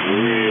on it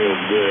real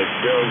good.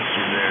 Don't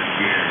you there,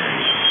 Gary?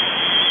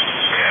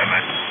 Damn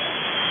it.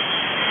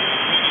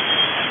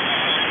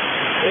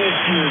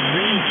 It's your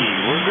binky.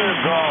 We're going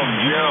to call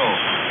Joe.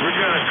 We're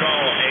going to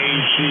call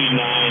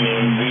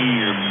AC9MV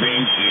your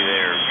binky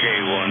there,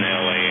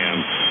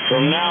 K9RSY.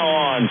 From now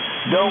on,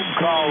 don't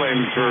call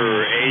him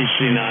for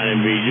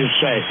AC9MV. Just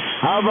say,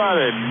 how about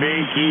it,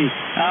 binky?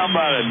 How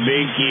about it,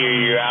 binky? Are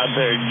you out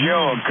there?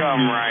 Joe will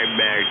come right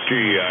back to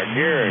you. I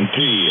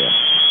guarantee you.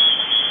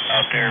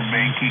 Out there,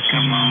 binky,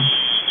 come on.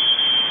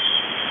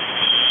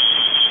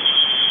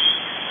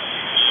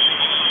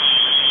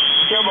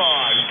 Come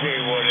on,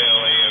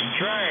 K9RSY.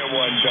 Try it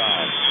one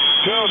time.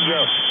 Tell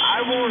Joe,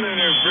 I won't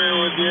interfere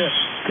with you.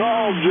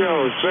 Call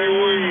Joe. Say,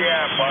 where you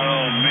at, my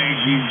old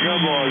binky?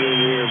 Come on in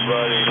here,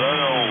 buddy. Let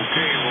old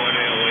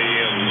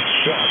K9RSY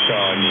suck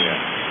on you.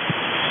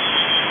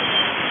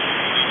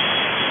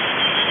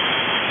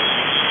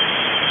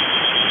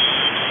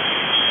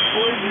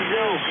 Where'd you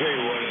go,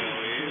 K9RSY?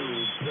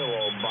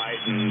 Pillow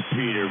biting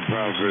Peter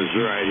Puffers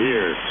right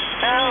here.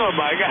 Oh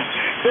my God,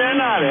 they're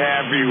not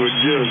happy with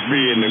just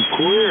being a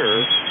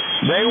queer.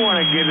 They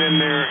want to get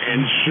in there and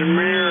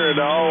smear it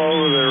all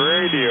over the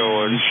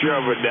radio and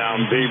shove it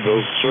down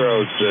people's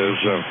throats.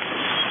 So,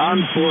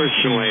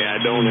 unfortunately,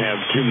 I don't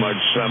have too much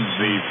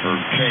sympathy for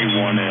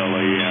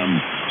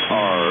K9RSY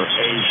or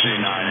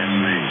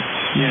AC9MV.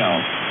 You know,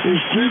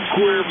 there's two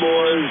queer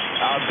boys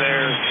out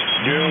there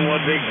doing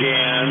what they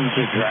can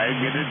to try to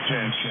get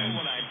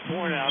attention.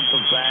 Point out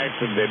the fact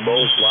that they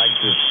both like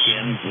the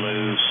skin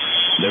flute.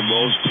 They're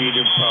both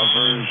Peter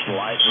Puffers,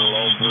 light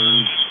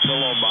lopers,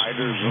 pillow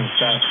biters and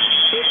stuff.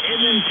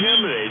 It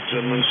intimidates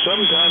them, and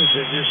sometimes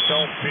they just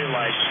don't feel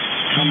like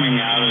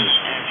coming out and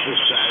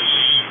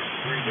exercising their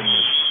freedom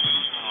of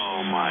speech.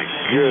 Oh my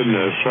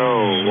goodness!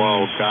 Oh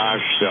well,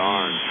 gosh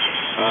darn!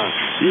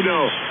 You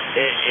know,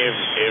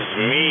 if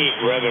me,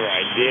 whether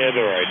I did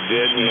or I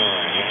didn't, or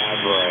I have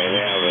or I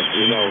haven't,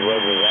 you know,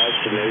 whether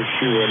that's an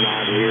issue or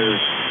not here.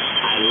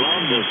 I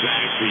love the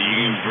fact that you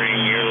can bring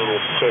your little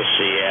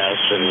pussy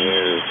ass in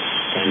here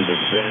and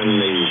defend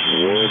these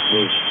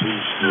worthless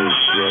pieces of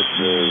shit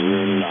that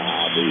ruin the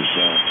hobby.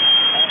 So,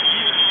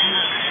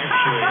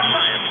 actually, in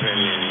my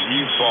opinion,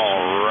 you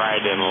fall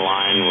right in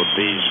line with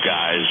these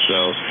guys.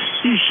 So,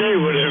 you say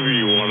whatever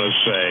you want to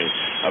say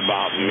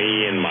about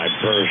me and my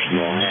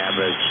personal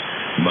habits,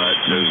 but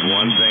there's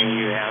one thing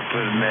you have to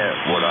admit.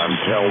 What I'm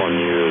telling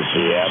you is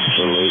the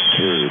absolute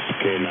truth.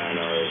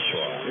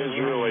 K9RSY. It's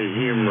really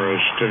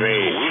humorous to me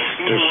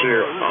to see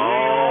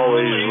all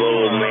these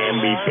little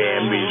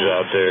mamby-pambies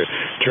out there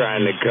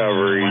trying to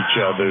cover each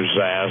other's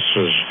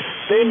asses.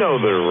 They know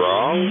they're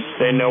wrong.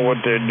 They know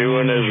what they're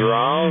doing is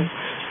wrong.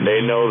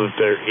 They know that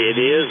they're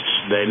idiots.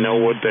 They know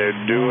what they're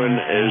doing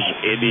is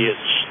idiot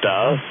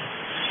stuff.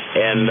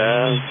 And,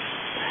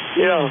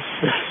 you know,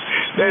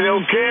 they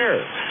don't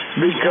care.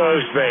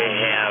 Because they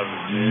have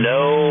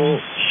no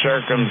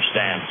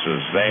circumstances.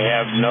 They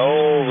have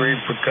no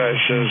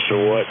repercussions to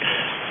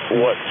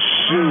what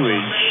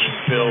sewage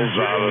spills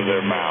out of their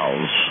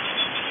mouths.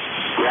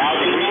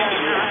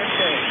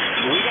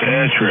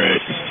 That's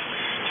right.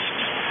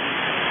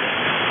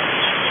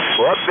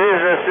 What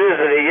business is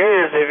it of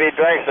yours if he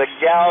drinks a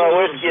gallon of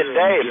whiskey a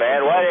day,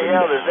 man? Why the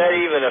hell does that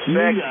even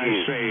affect you?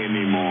 You say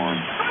anymore.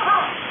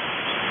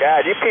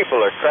 God, you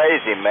people are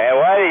crazy, man.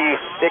 Why do you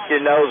stick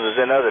your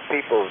noses in other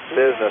people's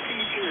business?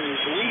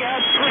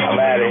 I'm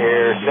out of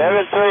here.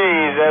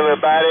 7-3s,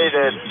 everybody.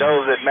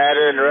 Those that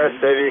matter, and the rest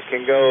of you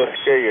can go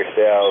screw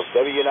yourselves.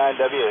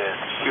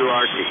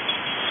 W9WSQRT.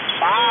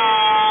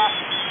 Bye.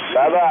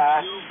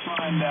 Bye-bye.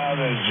 Find out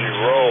as you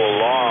roll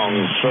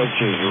along, such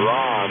as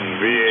Ron,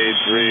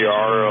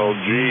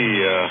 VA3RLG,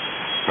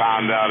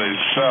 found out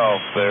himself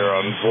there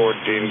on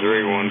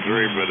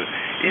 14313, but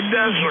it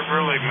doesn't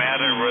really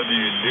matter whether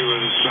you're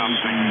doing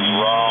something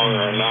wrong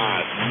or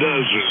not,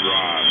 does it,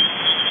 Ron?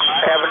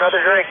 Have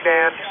another drink,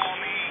 Dan.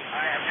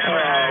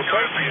 Thank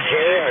you,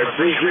 sir. I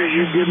appreciate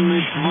you giving me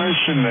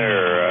permission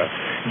there.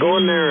 Go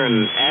in there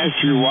and ask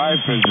your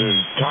wife if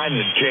it's time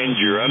to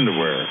change your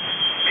underwear.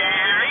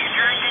 Dan, are you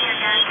drinking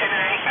again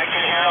tonight? I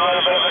can hear a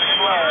little bit of a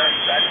slur.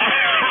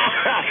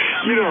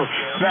 You know,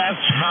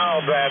 that's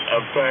how that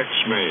affects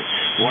me.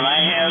 When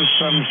I have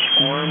some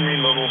squirmy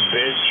little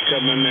bitch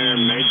come in there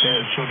and make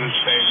that sort of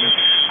statement,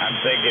 I'm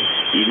thinking,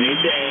 you need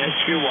to ask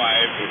your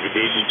wife if you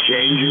need to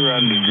change your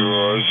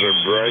underdrawers or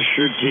brush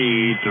your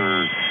teeth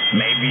or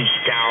maybe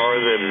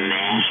scour them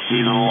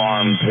nasty little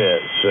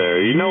armpits there.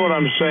 You know what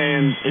I'm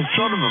saying? It's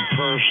sort of a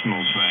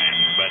personal thing,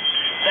 but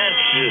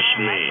that's just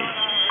me.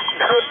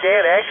 No,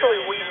 Dan, actually,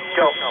 we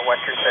don't know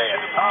what you're saying.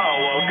 Oh,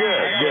 well,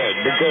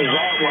 good, because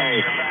that way,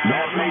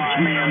 that makes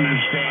me understand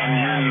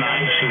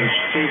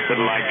stupid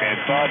like I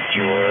thought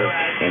you were,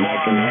 and I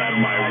can have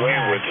my way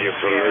with you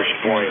from this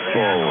point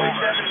forward.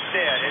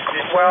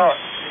 Well,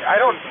 I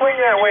don't swing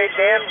that way,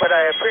 Dan, but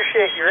I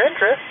appreciate your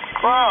interest.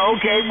 Well,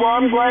 okay. Well,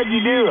 I'm glad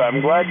you do.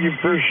 I'm glad you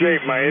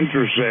appreciate my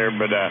interest there.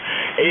 But,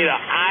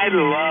 I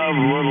love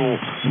little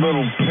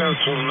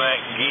pencil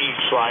neck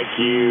geeks like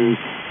you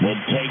that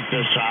take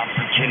this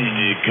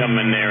opportunity to come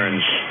in there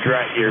and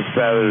strut your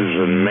feathers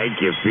and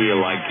make you feel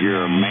like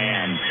you're a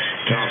man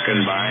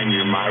talking behind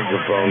your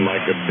microphone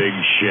like a big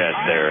shit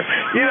there.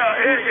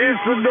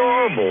 It's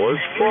adorable.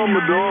 It's plumb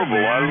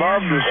adorable. I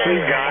love to see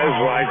guys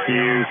like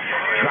you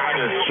try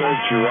to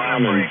search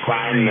around and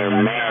find their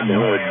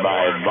manhood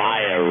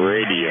via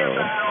radio.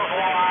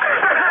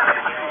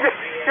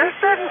 You're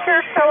sitting here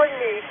telling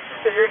me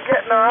that you're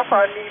getting off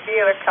on me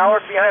being a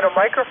coward behind a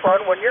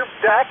microphone when you're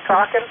back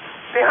talking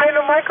behind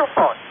a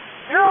microphone.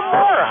 You're a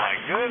moron. Oh, my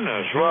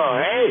goodness. Well,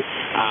 hey,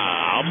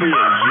 I'll be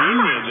a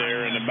Xenia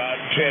there in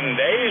about 10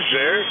 days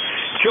there.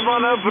 Come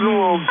on up and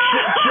we'll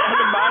chit-chat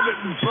about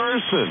it in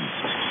person.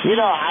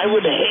 I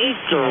would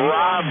hate to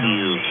rob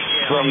you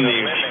from the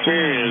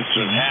experience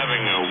of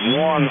having a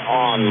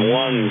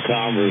one-on-one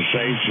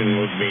conversation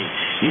with me,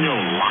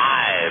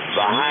 live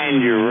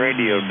behind your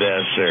radio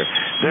desk there.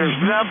 There's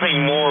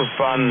nothing more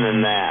fun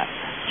than that.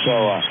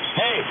 So,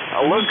 hey,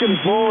 looking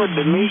forward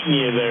to meeting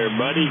you there,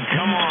 buddy.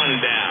 Come on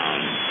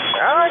down.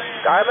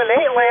 I'm an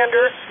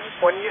 8-lander.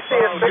 When you see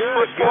a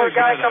 6'4"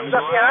 guy comes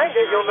up behind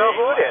it, you'll know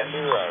who it is.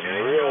 I'm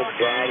real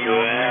proud of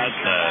that.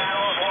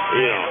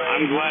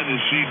 I'm glad to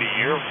see that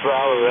you're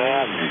proud of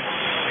that.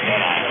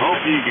 And I hope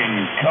you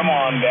can come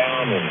on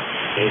down and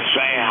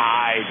say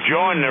hi,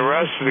 join the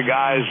rest of the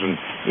guys, and,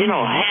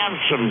 have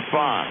some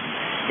fun.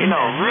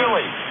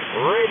 Really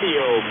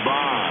radio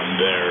bond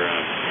there.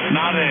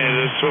 Not any of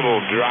this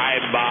little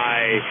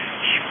drive-by,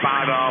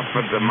 spot off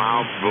at the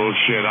mouth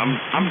bullshit.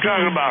 I'm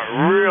talking about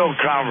real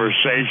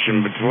conversation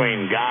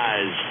between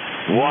guys,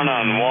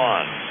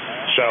 one-on-one.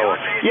 So,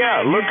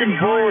 yeah, looking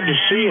forward to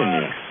seeing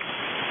you.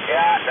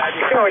 Yeah,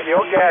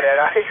 you'll get it.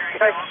 I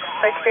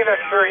can't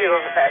assure you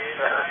of that,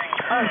 sir.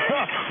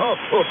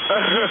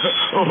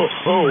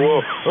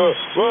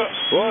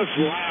 Let's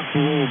laugh a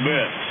little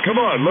bit. Come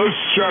on, let's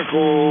chuckle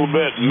a little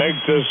bit and make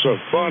this a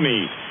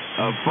funny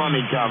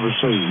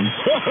conversation.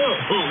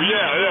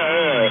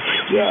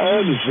 Yeah,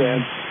 I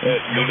understand.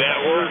 Did that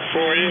work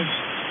for you?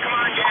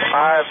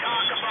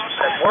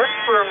 It works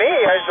for me.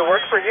 Does it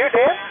work for you,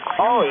 Dan?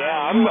 Oh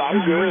yeah, I'm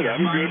good.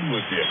 I'm good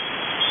with you.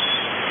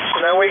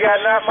 And then we got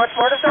not much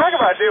more to talk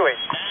about, do we?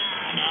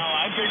 No,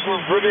 I think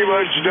we're pretty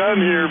much done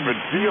here, but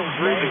feel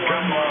free to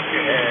come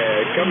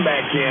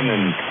back in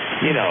and,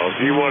 if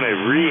you want to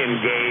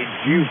re-engage,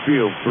 you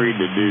feel free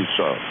to do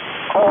so.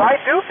 Oh, I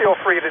do feel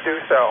free to do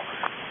so.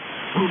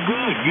 Well,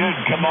 good.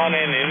 Come on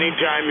in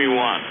anytime you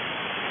want.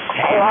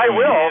 Oh, I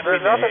will.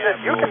 There's nothing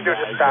that you can do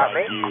to stop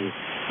me.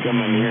 Come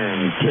in here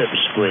and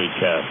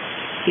pipsqueak. I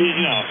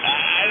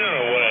don't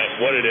know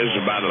what it is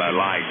about it I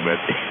like, but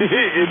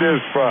it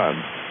is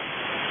fun.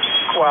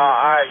 Well,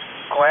 I'm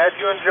glad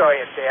you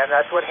enjoy it, Dan.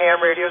 That's what ham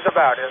radio's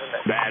about, isn't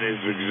it? That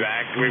is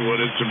exactly what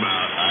it's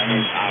about.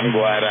 I'm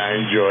glad I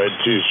enjoy it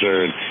too,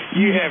 sir. And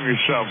you have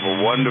yourself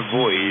a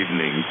wonderful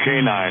evening.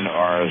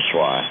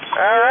 K9RSY.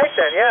 All right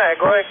then. Yeah,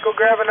 go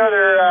grab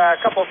another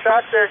couple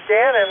shots there,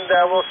 Dan, and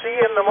we'll see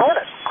you in the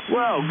morning.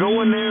 Well, go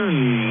in there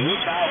and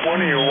whip out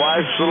one of your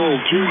wife's little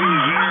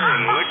tooties there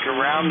and lick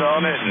around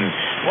on it, and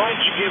why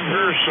don't you give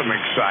her some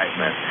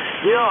excitement?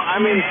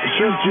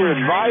 Since you're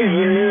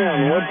advising me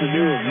on what to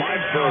do with my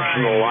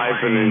personal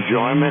life and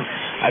enjoyment,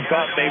 I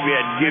thought maybe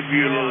I'd give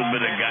you a little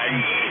bit of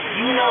guidance.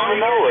 You never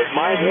know, it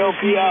might help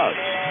you out.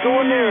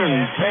 Go in there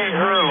and pay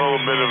her a little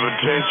bit of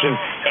attention,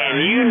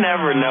 and you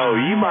never know,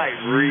 you might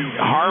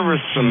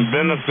harvest some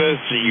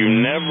benefits that you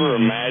never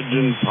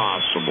imagined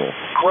possible.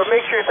 What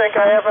makes you think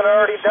I haven't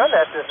already done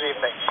that this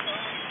evening?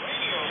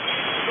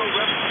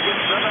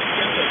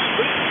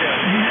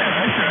 Yeah,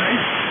 that's right.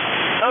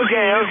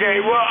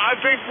 Okay. Well, I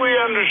think we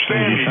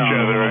understand each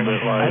other.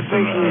 I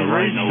think we've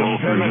reached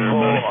the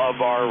pinnacle of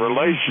our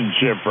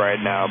relationship right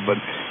now, but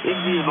if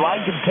you'd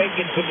like to take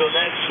it to the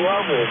next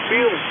level,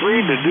 feel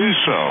free to do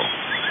so.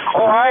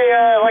 Oh,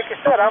 like I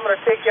said, I'm going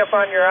to take you up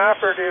on your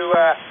offer to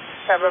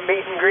have a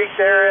meet and greet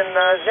there in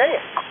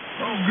Xenia.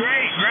 Oh,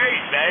 great.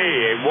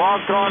 Hey,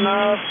 walk on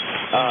up.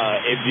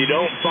 If you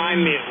don't find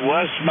me at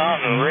West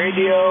Mountain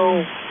Radio,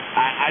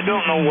 I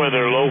don't know where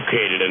they're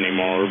located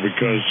anymore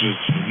because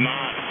it's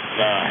not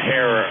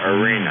Hara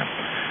Arena.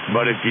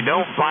 But if you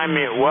don't find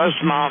me at West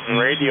Mountain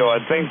Radio, I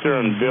think they're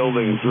in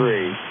Building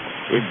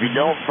 3. If you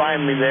don't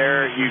find me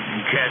there, you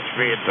can catch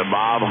me at the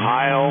Bob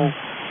Heil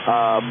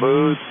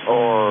booth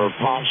or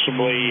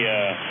possibly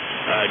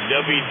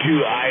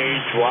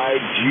W2IHY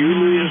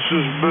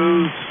Julius's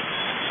booth.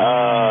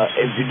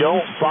 If you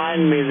don't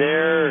find me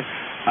there,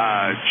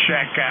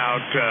 check out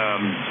the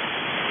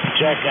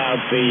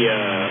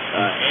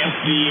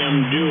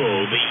FDM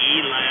Duo, the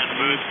ELAD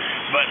booth.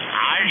 But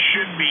I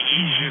should be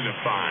easy to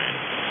find.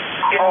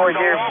 Oh,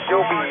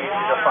 you'll be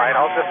easy to find.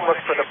 I'll just look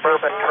for the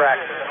bourbon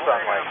tracks in the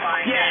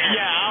sunlight.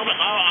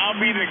 Yeah, I'll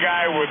be the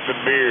guy with the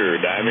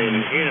beard. I mean,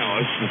 you know,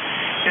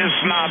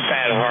 it's not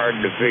that hard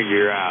to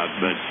figure out,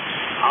 but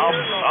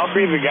I'll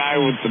be the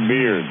guy with the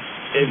beard.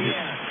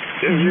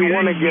 If you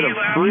want to get a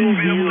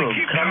preview of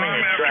coming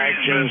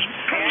attractions,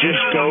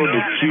 just go to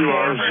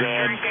QRZ,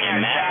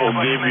 and that will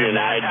give you an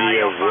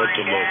idea of what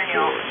to look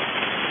for.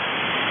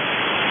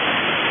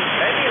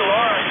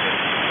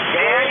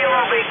 Daniel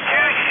will be 2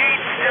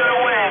 sheets to the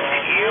wind.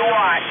 You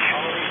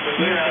watch.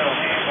 You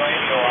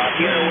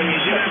know, when you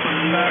get up in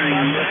the morning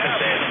and look at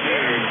that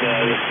beard,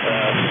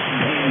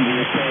 behind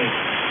your face,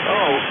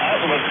 oh,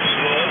 that looks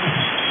good.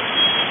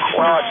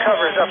 Well, it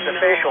covers up the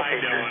facial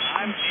features.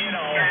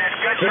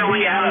 To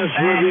be honest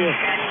with you,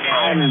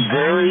 I'm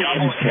very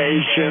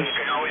impatient.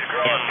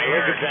 And I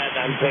look at that and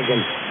I'm thinking,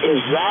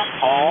 is that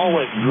all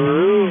it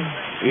grew?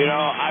 You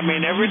know, I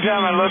mean, every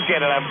time I look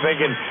at it, I'm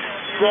thinking,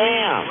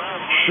 damn,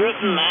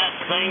 shouldn't that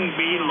thing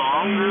be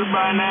longer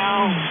by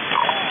now?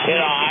 You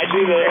know, I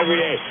do that every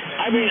day.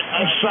 I mean,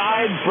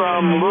 aside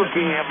from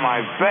looking at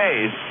my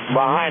face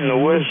behind the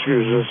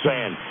whiskers and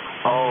saying,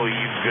 oh,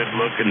 you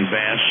good-looking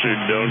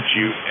bastard, don't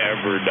you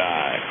ever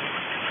die.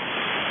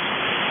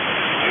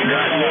 I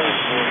got news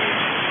for you.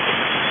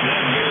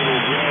 That beard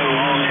will grow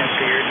long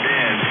after you're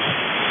dead.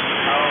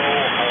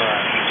 Oh,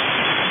 hush.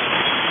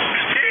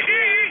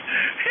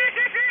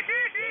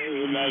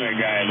 There's another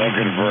guy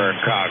looking for a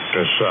cock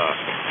to suck.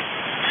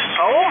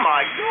 Oh,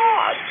 my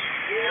God.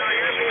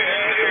 Your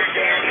behavior,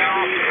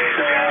 Daniel,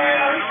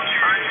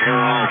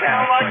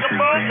 Sound like a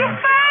bunch of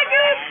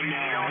faggots.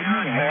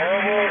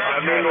 Horrible.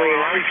 I mean, we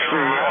like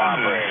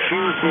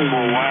circle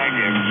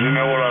wagons. You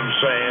know what I'm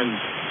saying?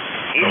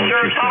 He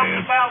sure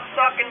talks about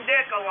sucking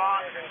dick a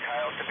lot. You're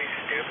entitled to be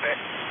stupid,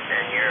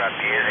 and you're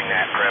abusing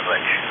that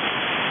privilege.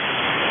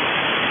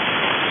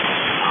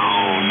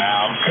 Oh,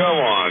 now, come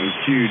on,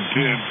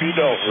 Q-Tip. You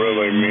don't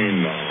really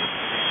mean that.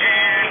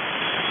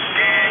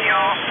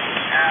 Daniel,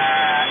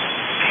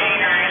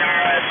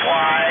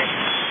 K9RSY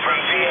from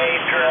VA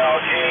through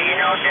LG. You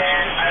know,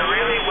 Dan, I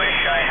really wish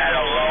I had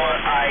a lower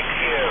IQ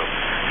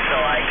so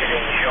I could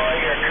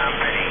enjoy your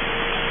company.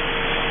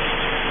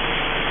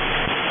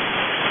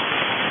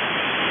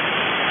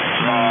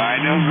 I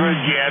don't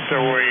think you have to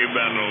worry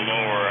about a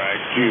lower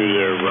IQ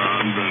there,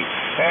 Ron, but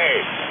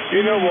hey,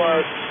 you know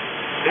what?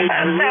 It's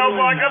That sounds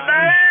like a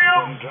nice nail.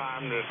 from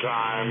time to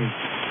time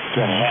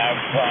to have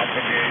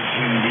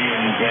propagation be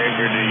in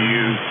favor to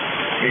you,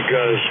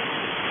 because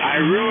I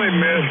really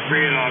miss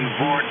being on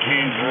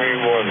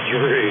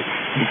 14313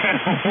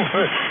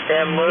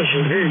 and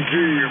listening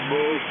to your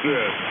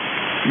bullshit.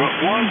 But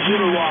once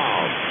in a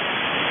while,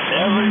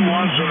 every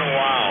once in a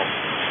while,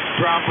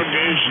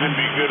 propagation would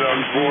be good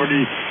on 40,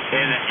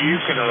 and you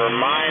can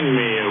remind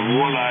me of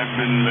what I've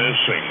been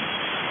missing.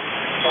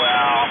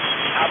 Well,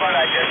 how about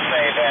I just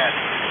say this?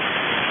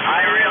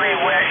 I really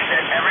wish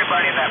that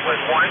everybody that was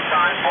once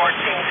on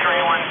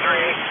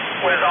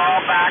 14313 was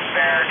all back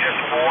there just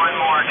one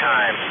more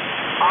time.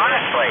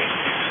 Honestly,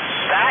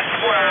 that's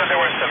where there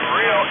was some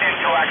real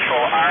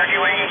intellectual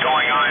arguing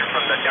going on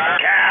from the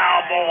dark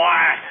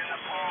cowboy and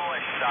the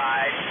Polish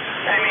side.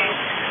 I mean,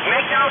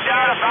 make no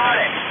doubt about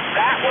it.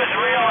 That was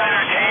real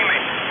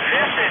entertainment.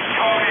 This is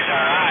Toys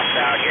R Us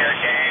out here,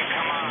 Dan.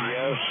 Come on.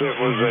 Yes, it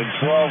was a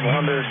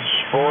 1200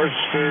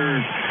 Sportster.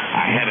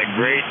 I had a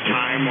great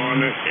time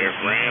on it. It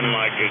ran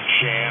like a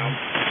champ.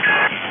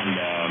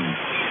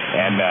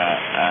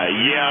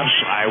 Yes,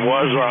 I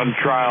was on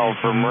trial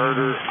for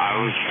murder.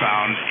 I was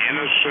found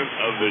innocent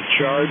of the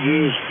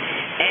charges.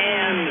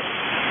 And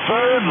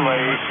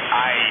thirdly,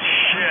 I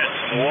shit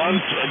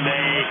once a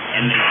day,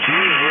 and it's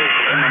usually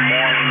in the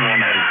morning when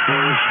I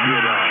first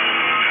get up.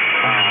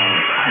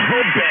 I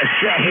hope that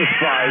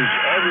satisfies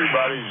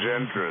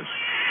everybody's interest.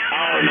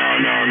 Oh, no.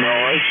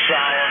 It's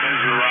solid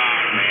as a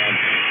rock, man.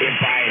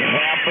 If I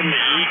happen to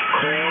eat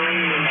corn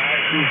the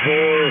night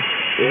before,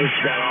 it's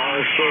got all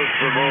sorts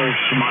of little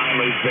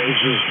smiley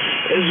faces.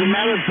 As a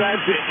matter of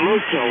fact, it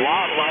looks a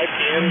lot like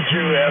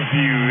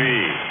N2FUV.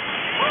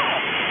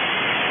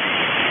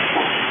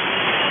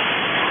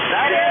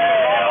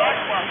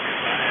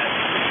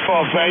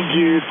 Well, thank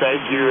you. And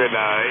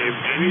if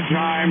any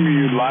time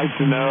you'd like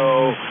to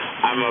know,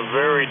 I'm a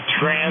very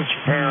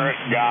transparent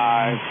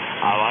guy.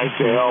 I like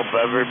to help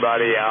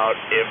everybody out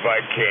if I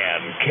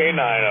can.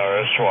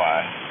 K9RSY.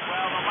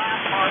 Well, the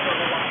last part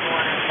was a lot more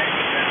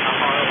entertaining than the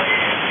Harley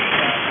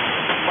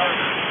and the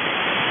murder.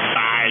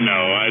 I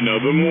know.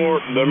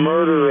 The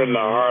murder and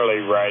the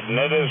Harley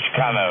riding, it is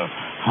kind of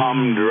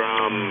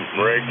humdrum,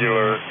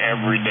 regular,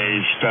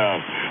 everyday stuff.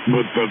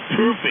 But the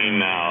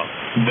pooping now,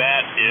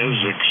 that is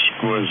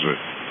exquisite.